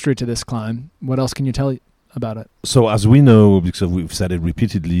lot of history to this climb. What else can you tell about it? So as we know, because we've said it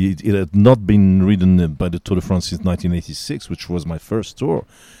repeatedly, it had not been ridden by the Tour de France since 1986, which was my first tour.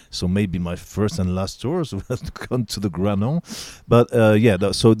 So maybe my first and last tour, so I have to come to the Granon. But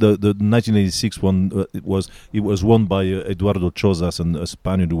so the 1986 one, it was won by Eduardo Chozas, and a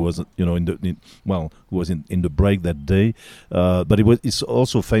Spaniard who was who was in the break that day. But it's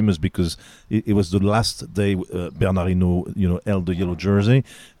also famous because it was the last day Bernard Hinault held the yellow jersey.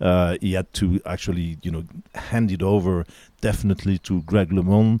 He had to actually handed over definitely to Greg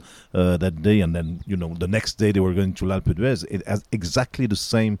LeMond that day, and then the next day they were going to l'Alpe d'Huez. It has exactly the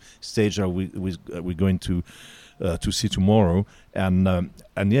same stage that we're going to see tomorrow, and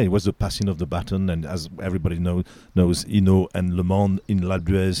yeah, it was the passing of the baton, and as everybody knows, Hinault and Le Mans in l'Alpe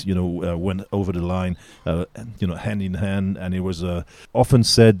d'Huez, went over the line, hand in hand, and it was often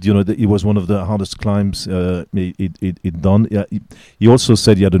said, that it was one of the hardest climbs it done. He also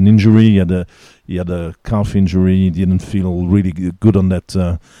said he had an injury, he had a calf injury. He didn't feel really good on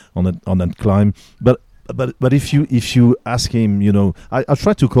that climb, But if you ask him, I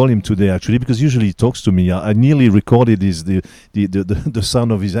tried to call him today actually, because usually he talks to me. I nearly recorded the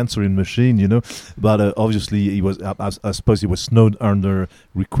sound of his answering machine, but obviously he was. I suppose he was snowed under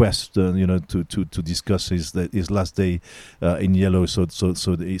request, to discuss his last day in yellow. So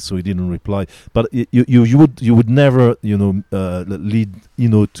he didn't reply. But you would never lead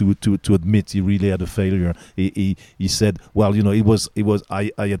to admit he really had a failure. He said, well, it was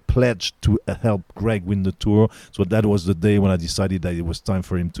I had pledged to help Greg win the Tour, so that was the day when I decided that it was time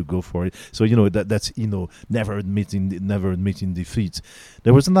for him to go for it. So that's never admitting defeat.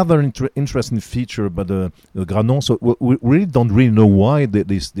 There was another interesting feature about the Granon. So we really don't know why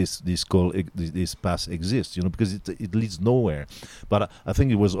this pass exists, because it leads nowhere. But I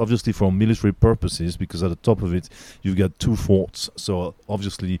think it was obviously for military purposes, because at the top of it you've got two forts. So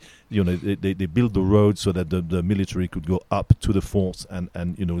obviously they built the road so that the military could go up to the forts and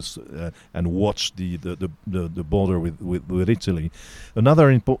watch the border with Italy.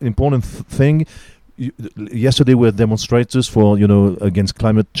 Another important thing. Yesterday were demonstrators for against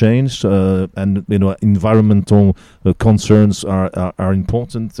climate change, and environmental concerns are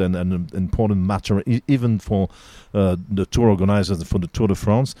important and an important matter even for the tour organizers for the Tour de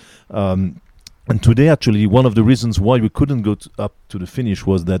France. And today, actually, one of the reasons why we couldn't go up to the finish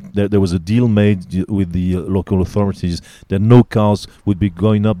was that there was a deal made with the local authorities that no cars would be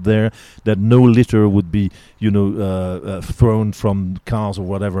going up there, that no litter would be, thrown from cars or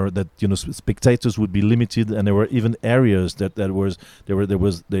whatever. That spectators would be limited, and there were even areas they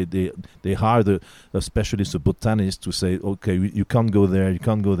hired a specialist, a botanist, to say, okay, you can't go there,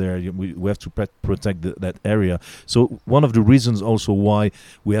 we have to protect that area. So one of the reasons also why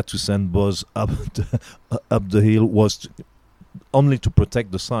we had to send Buzz up the hill was only to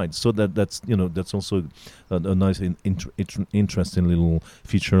protect the side. So that's also a nice interesting little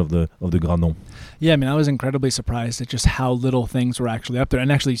feature of the Granon. Yeah, I mean, I was incredibly surprised at just how little things were actually up there.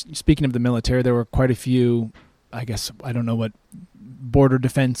 And actually, speaking of the military, there were quite a few, I guess, I don't know what, border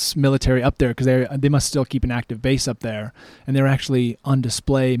defense military up there, because they must still keep an active base up there, and they were actually on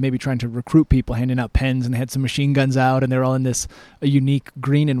display, maybe trying to recruit people, handing out pens, and they had some machine guns out, and they're all in a unique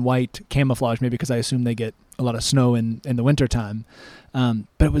green and white camouflage, maybe because I assume they get a lot of snow in the wintertime. But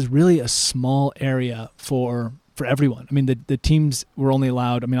it was really a small area for everyone. I mean, the teams were only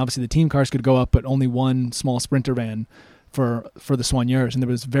allowed, obviously the team cars could go up, but only one small sprinter van for the soigneurs, and there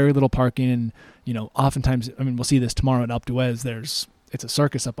was very little parking. And oftentimes, we'll see this tomorrow at Alpe d'Huez, it's a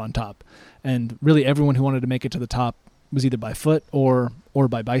circus up on top, and really everyone who wanted to make it to the top was either by foot or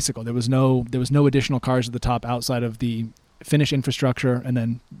by bicycle. There was no additional cars at the top outside of the finish infrastructure, and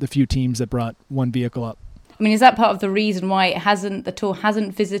then the few teams that brought one vehicle up. Is that part of the reason why the Tour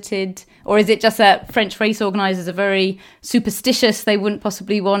hasn't visited, or is it just that French race organisers are very superstitious? They wouldn't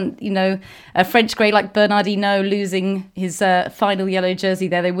possibly want, a French grey like Bernard Hinault losing his final yellow jersey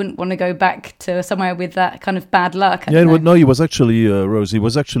there. They wouldn't want to go back to somewhere with that kind of bad luck. Yeah, no, it was actually, Rose, it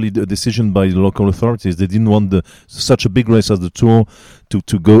was actually the decision by the local authorities. They didn't want such a big race as the Tour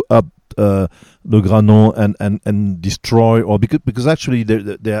to go up the Granon and destroy, or because actually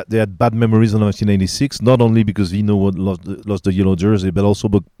they had bad memories in 1986, not only because Hinault lost the yellow jersey, but also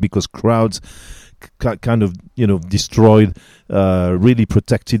because crowds kind of destroyed really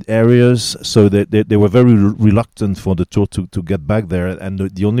protected areas, so they were very reluctant for the Tour to get back there, and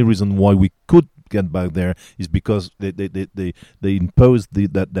the only reason why we could get back there is because they imposed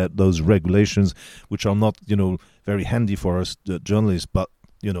those regulations, which are not very handy for us journalists, but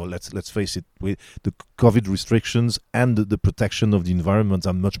let's face it, with the COVID restrictions and the protection of the environment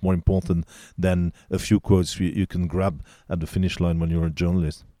are much more important than a few quotes you can grab at the finish line when you're a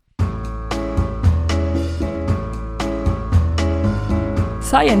journalist.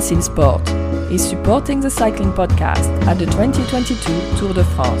 Science in Sport is supporting the cycling podcast at the 2022 Tour de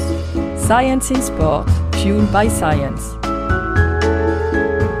France. Science in Sport, fueled by science.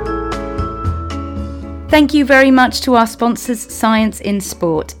 Thank you very much to our sponsors, Science in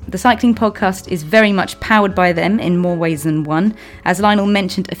Sport. The Cycling Podcast is very much powered by them in more ways than one. As Lionel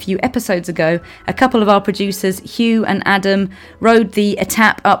mentioned a few episodes ago, a couple of our producers, Hugh and Adam, rode the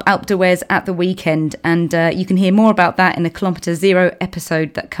Etape up Alpe d'Huez at the weekend, and you can hear more about that in the Kilometre Zero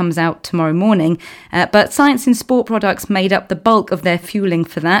episode that comes out tomorrow morning. But Science in Sport products made up the bulk of their fueling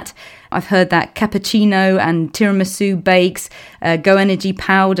for that. I've heard that cappuccino and tiramisu bakes, Go Energy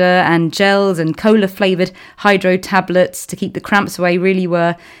powder and gels and cola-flavoured hydro tablets to keep the cramps away really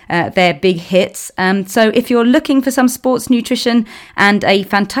were their big hits. So if you're looking for some sports nutrition and a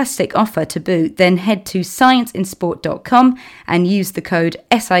fantastic offer to boot, then head to scienceinsport.com and use the code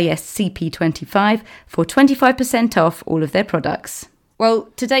SISCP25 for 25% off all of their products. Well,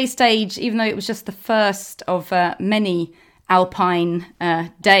 today's stage, even though it was just the first of many Alpine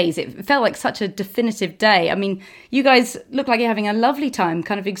days, it felt like such a definitive day. I mean, you guys look like you're having a lovely time,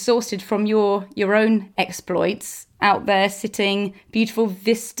 kind of exhausted from your own exploits, out there sitting, beautiful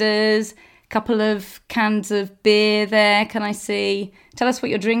vistas, couple of cans of beer there, can I see? Tell us what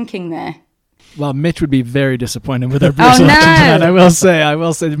you're drinking there. Well, Mitch would be very disappointed with our beer selection tonight. I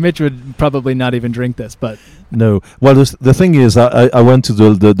will say, Mitch would probably not even drink this, but no. Well, the thing is, I went to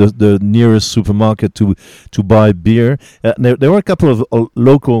the nearest supermarket to buy beer. There were a couple of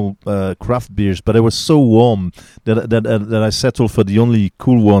local craft beers, but they were so warm that I settled for the only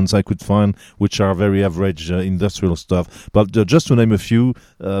cool ones I could find, which are very average industrial stuff. But just to name a few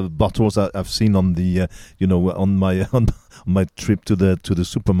bottles I've seen on the on my trip to the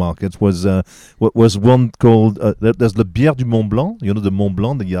supermarket was one called there's the Bière du Mont Blanc, the Mont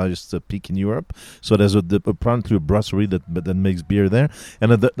Blanc, the highest peak in Europe. So there's apparently a brasserie that makes beer there,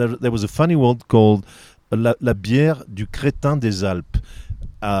 and there was a funny one called la Bière du Crétin des Alpes.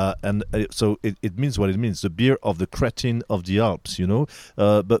 So it means what it means, the beer of the cretin of the Alps,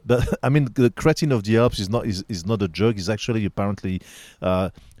 but I mean, the cretin of the Alps is not a joke. It's actually apparently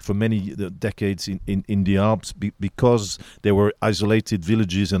for many decades in the Alps, because there were isolated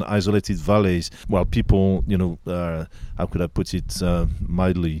villages and isolated valleys. Well, people, how could I put it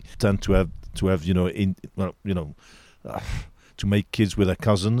mildly, tend to have to make kids with their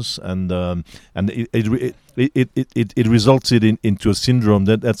cousins, and it resulted into a syndrome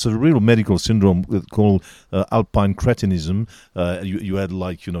that's a real medical syndrome called alpine cretinism. You had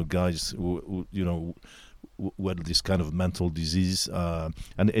guys who had this kind of mental disease, and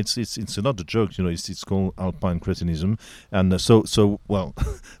it's not a joke. It's called alpine cretinism, and so well.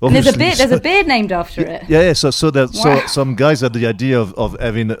 And there's a beer named after it. Yeah. So some guys had the idea of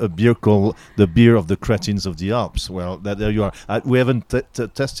having a beer called the beer of the cretins of the Alps. Well, there you are. We haven't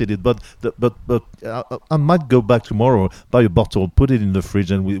tested it, but I might go back tomorrow, buy a bottle, put it in the fridge,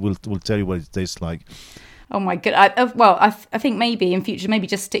 and we'll tell you what it tastes like. Oh my god! I think maybe in future, maybe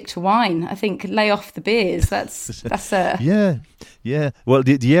just stick to wine. I think lay off the beers. That's Yeah. Well,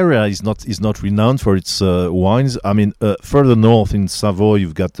 the area is not renowned for its wines. I mean, further north in Savoy,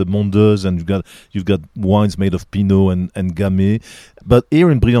 you've got the Mondeuse, and you've got wines made of Pinot and Gamay. But here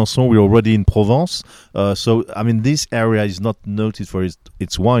in Briançon, we're already in Provence. So I mean, this area is not noted for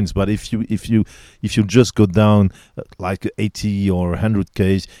its wines. But if you just go down like 80 or 100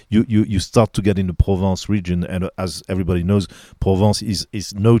 km, you start to get in the Provence region. And as everybody knows, Provence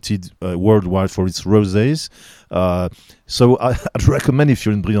is noted worldwide for its rosés. So I'd recommend, if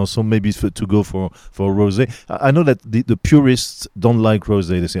you're in Briançon, maybe to go for rosé. I know that the purists don't like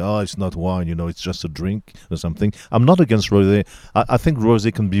rosé. They say, it's not wine, it's just a drink or something. I'm not against rosé. I think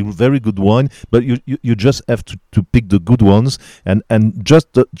rosé can be very good wine, but you just have to pick the good ones. And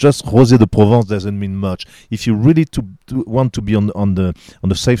just Rosé de Provence doesn't mean much. If you really want to be on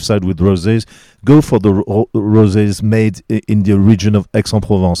the safe side with rosés, go for the rosés made in the region of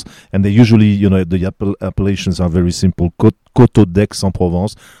Aix-en-Provence. And they usually, the appellations are very simple. Coteaux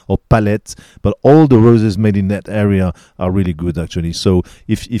d'Aix-en-Provence or Palette, but all the roses made in that area are really good, actually. So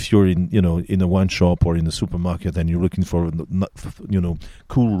if you're in a wine shop or in a supermarket and you're looking for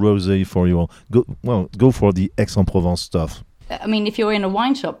cool rosé for your go for the Aix-en-Provence stuff. I mean, if you're in a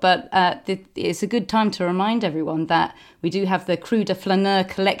wine shop, but it's a good time to remind everyone that we do have the Cru de Flaneur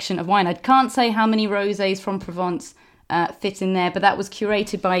collection of wine. I can't say how many rosés from Provence fit in there, but that was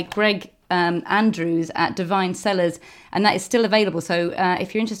curated by Greg Andrews at Divine Cellars, and that is still available. So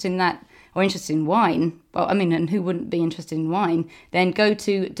if you're interested in that or interested in wine, well, I mean, and who wouldn't be interested in wine, then go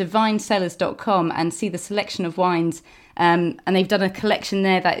to divinecellars.com and see the selection of wines. And they've done a collection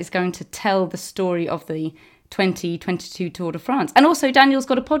there that is going to tell the story of the 2022 Tour de France. And also Daniel's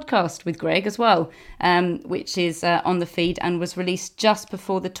got a podcast with Greg as well, which is on the feed and was released just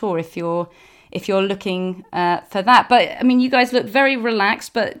before the tour. If you're if you're looking for that. But I mean, you guys look very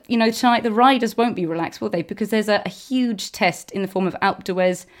relaxed, but you know, tonight the riders won't be relaxed, will they? Because there's a huge test in the form of Alpe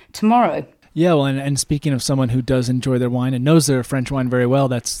d'Huez tomorrow. Yeah, well, and speaking of someone who does enjoy their wine and knows their French wine very well,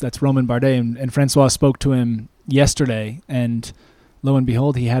 that's Romain Bardet, and Francois spoke to him yesterday, and lo and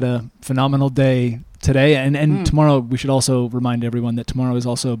behold, he had a phenomenal day today, and tomorrow. We should also remind everyone that tomorrow is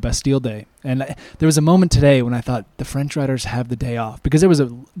also Bastille Day, and there was a moment today when I thought the French riders have the day off, because there was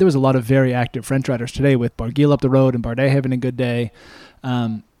a lot of very active French riders today, with Barguil up the road and Bardet having a good day.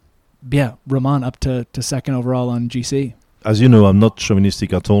 Romain up to second overall on GC. As you know, I'm not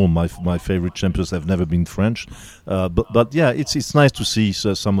chauvinistic at all. My favorite champions have never been French, but yeah, it's nice to see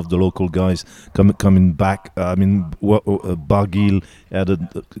some of the local guys coming back. I mean, Barguil had a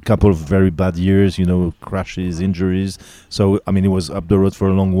couple of very bad years, crashes, injuries. So I mean, he was up the road for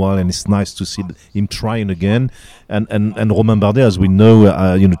a long while, and it's nice to see him trying again. And Romain Bardet, as we know,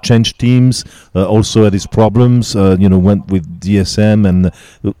 changed teams, also had his problems. Went with DSM, and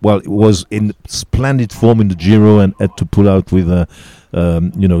was in splendid form in the Giro and had to pull out with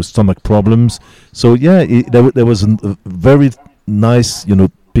stomach problems. So yeah, there was a very nice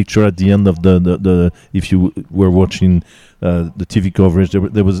picture at the end of the if you were watching the TV coverage.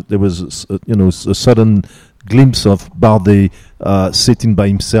 There was a sudden glimpse of Bardet sitting by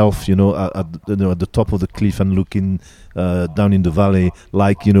himself, at the top of the cliff and looking down in the valley,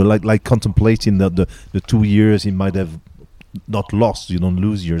 like contemplating the 2 years he might have not lost. You don't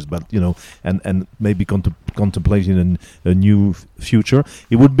lose years, but and maybe contemplating a new future.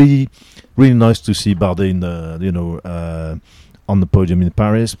 It would be really nice to see Bardet in the on the podium in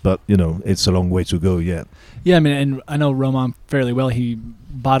Paris, but it's a long way to go yet. Yeah, I mean, and I know Romain fairly well. He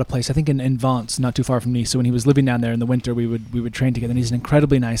bought a place, I think, in Vence, not too far from Nice. So when he was living down there in the winter, we would train together. And he's an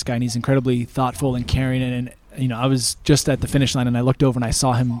incredibly nice guy, and he's incredibly thoughtful and caring. And I was just at the finish line, and I looked over and I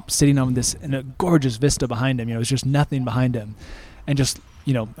saw him sitting on in a gorgeous vista behind him. It was just nothing behind him, and just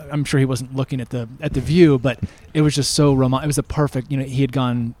I'm sure he wasn't looking at the view, but it was just so Romain. It was a perfect. He had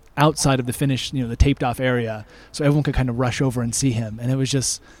gone outside of the finish, the taped off area, so everyone could kind of rush over and see him, and it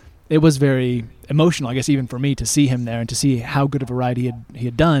was very emotional, I guess, even for me to see him there and to see how good of a ride he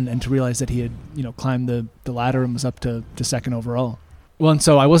had done, and to realize that he had climbed the ladder and was up to second overall. Well, and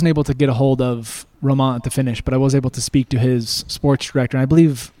so I wasn't able to get a hold of Romain at the finish, but I was able to speak to his sports director, and I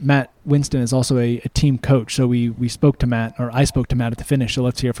believe Matt Winston is also a team coach. So we spoke to Matt, or I spoke to Matt at the finish, so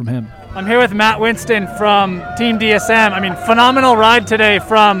let's hear from him. I'm here with Matt Winston from Team DSM. I mean, phenomenal ride today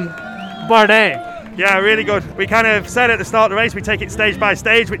from Bardet. Yeah, really good. We kind of said at the start of the race we take it stage by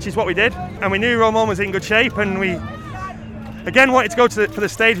stage, which is what we did, and we knew Romain was in good shape, and we again wanted to go for the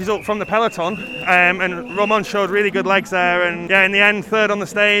stage result from the peloton, and Romain showed really good legs there, and yeah, in the end, third on the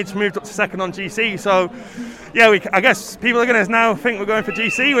stage, moved up to second on GC. So yeah, I guess people are going to now think we're going for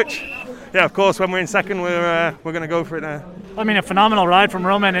GC, which yeah, of course, when we're in second, we're going to go for it now. I mean, a phenomenal ride from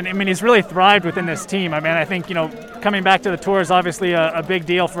Romain, and I mean, he's really thrived within this team. I mean, I think coming back to the Tour is obviously a big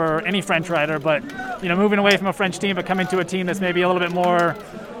deal for any French rider, but moving away from a French team but coming to a team that's maybe a little bit more,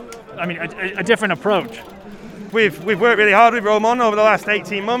 I mean, a different approach. We've worked really hard with Romain over the last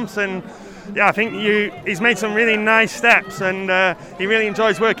 18 months, and yeah, I think he's made some really nice steps, and he really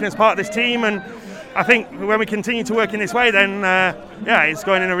enjoys working as part of this team, and I think when we continue to work in this way, then it's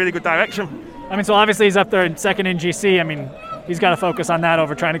going in a really good direction. I mean, so obviously he's up there in second in GC. I mean, he's got to focus on that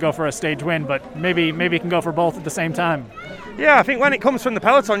over trying to go for a stage win, but maybe he can go for both at the same time. Yeah, I think when it comes from the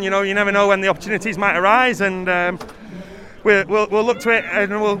peloton, you never know when the opportunities might arise, and we'll look to it,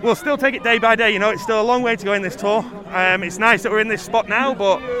 and we'll still take it day by day. It's still a long way to go in this tour. It's nice that we're in this spot now,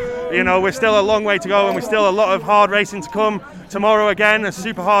 but we're still a long way to go, and we're still a lot of hard racing to come. Tomorrow again, a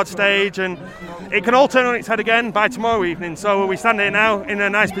super hard stage, and it can all turn on its head again by tomorrow evening. So we stand here now in a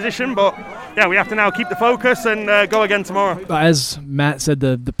nice position, but yeah, we have to now keep the focus and go again tomorrow. As Matt said,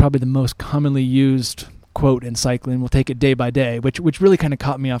 the probably the most commonly used quote in cycling, we'll take it day by day, which really kind of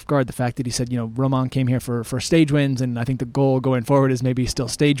caught me off guard, the fact that he said, Romain came here for stage wins, and I think the goal going forward is maybe still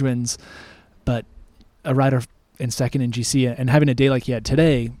stage wins, but a rider in second in GC and having a day like he had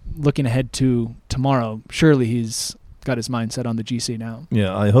today, looking ahead to tomorrow, surely he's got his mind set on the GC now.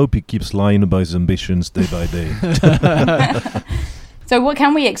 Yeah, I hope he keeps lying about his ambitions day by day. So what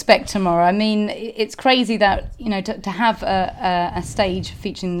can we expect tomorrow? I mean, it's crazy that, to have a stage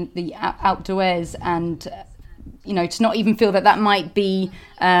featuring the Alpe d'Huez and, to not even feel that might be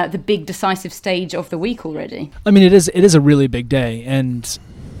the big decisive stage of the week already. I mean, it is a really big day. And,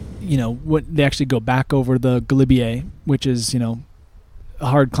 what they actually go back over the Galibier, which is, a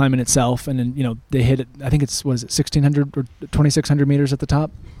hard climb in itself. And then, they hit it, I think it's, 1,600 or 2,600 meters at the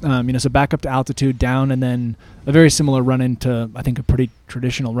top? So back up to altitude, down, and then a very similar run into, I think, a pretty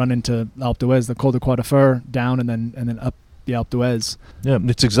traditional run into Alpe d'Huez, the Col de Croix de Fer, down and then up the Alpe d'Huez. Yeah,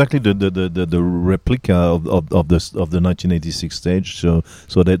 it's exactly the replica of the 1986 stage. So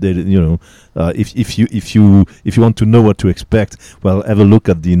that if you want to know what to expect, well, have a look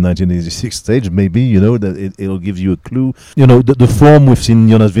at the 1986 stage. Maybe that it'll give you a clue. The form we've seen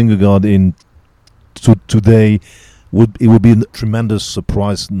Jonas Vingegaard in today would be a tremendous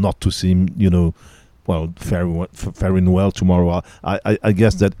surprise not to see him. Faring well tomorrow. I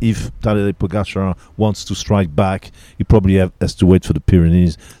guess that if Tadej Pogačar wants to strike back, he probably has to wait for the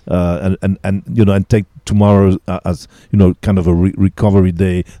Pyrenees and take tomorrow as kind of a recovery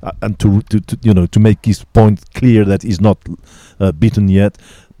day and to make his point clear that he's not beaten yet.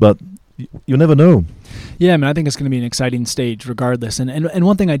 But you never know. Yeah, I think it's going to be an exciting stage regardless. And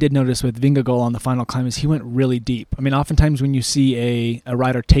one thing I did notice with Vingegaard on the final climb is he went really deep. Oftentimes when you see a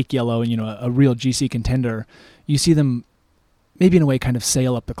rider take yellow and a real GC contender, you see them maybe in a way kind of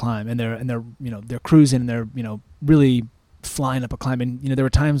sail up the climb and they're cruising and they're really flying up a climb. And there were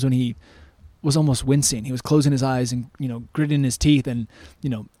times when he was almost wincing. He was closing his eyes and gritting his teeth. And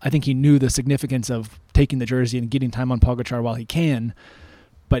I think he knew the significance of taking the jersey and getting time on Pogačar while he can.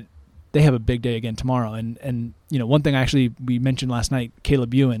 But they have a big day again tomorrow. And one thing we mentioned last night,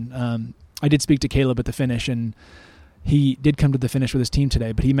 Caleb Ewan. I did speak to Caleb at the finish, and he did come to the finish with his team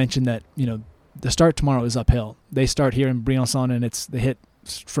today, but he mentioned that, the start tomorrow is uphill. They start here in Briançon, and they hit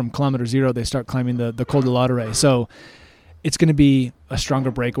from kilometer 0, they start climbing the Col de Lauderay. So it's going to be a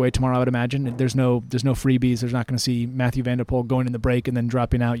stronger breakaway tomorrow, I would imagine. There's no freebies. There's not going to see Mathieu van der Poel going in the break and then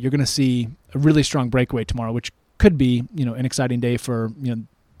dropping out. You're going to see a really strong breakaway tomorrow, which could be, an exciting day for,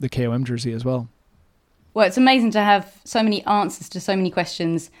 the KOM jersey as well. Well, it's amazing to have so many answers to so many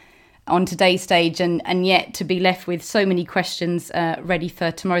questions on today's stage, and yet to be left with so many questions ready for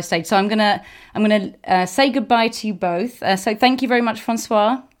tomorrow's stage. So I'm gonna say goodbye to you both. So thank you very much,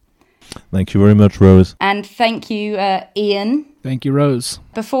 Francois. Thank you very much, Rose. And thank you, Ian. Thank you, Rose.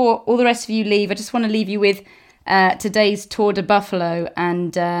 Before all the rest of you leave, I just want to leave you with today's Tour de Buffalo,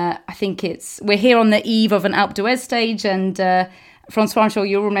 and I think we're here on the eve of an Alpe d'Huez stage, and Francois, I'm sure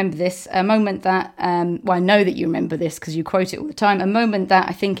you'll remember this, a moment that, I know that you remember this because you quote it all the time, a moment that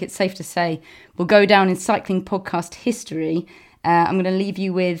I think it's safe to say will go down in cycling podcast history. I'm going to leave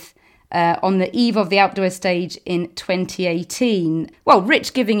you with, on the eve of the Alpe d'Huez stage in 2018, well,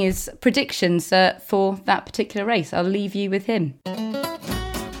 Rich giving his predictions for that particular race. I'll leave you with him.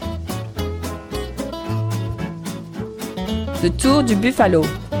 The Tour du Buffalo,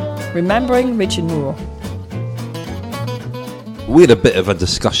 remembering Richard Moore. We had a bit of a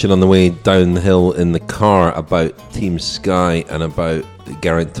discussion on the way down the hill in the car about Team Sky and about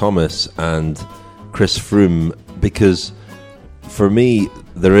Geraint Thomas and Chris Froome, because for me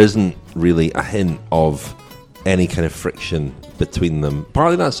there isn't really a hint of any kind of friction between them.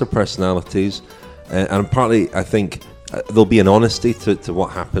 Partly that's their personalities, and partly I think there'll be an honesty to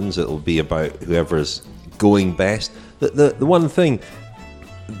what happens. It'll be about whoever's going best. The one thing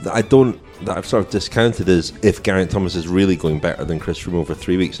that I've sort of discounted is if Geraint Thomas is really going better than Chris Froome over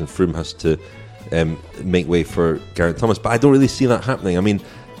 3 weeks, and Froome has to make way for Geraint Thomas. But I don't really see that happening.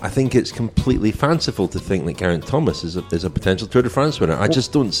 I think it's completely fanciful to think that Geraint Thomas is a potential Tour de France winner. I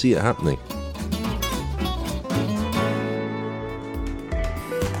just don't see it happening.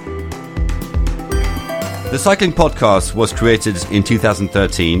 The Cycling Podcast was created in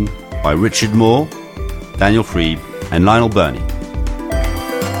 2013 by Richard Moore, Daniel Friebe and Lionel Burney.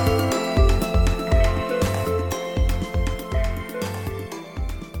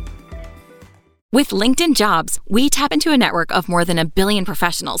 With LinkedIn Jobs, we tap into a network of more than 1 billion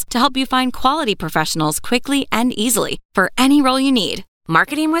professionals to help you find quality professionals quickly and easily for any role you need.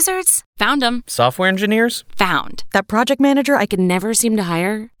 Marketing wizards? Found them. Software engineers? Found. That project manager I could never seem to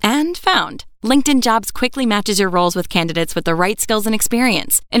hire? And found. LinkedIn Jobs quickly matches your roles with candidates with the right skills and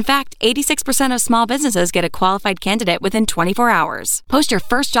experience. In fact, 86% of small businesses get a qualified candidate within 24 hours. Post your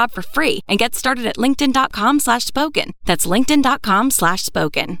first job for free and get started at linkedin.com/spoken. That's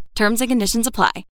linkedin.com/spoken. Terms and conditions apply.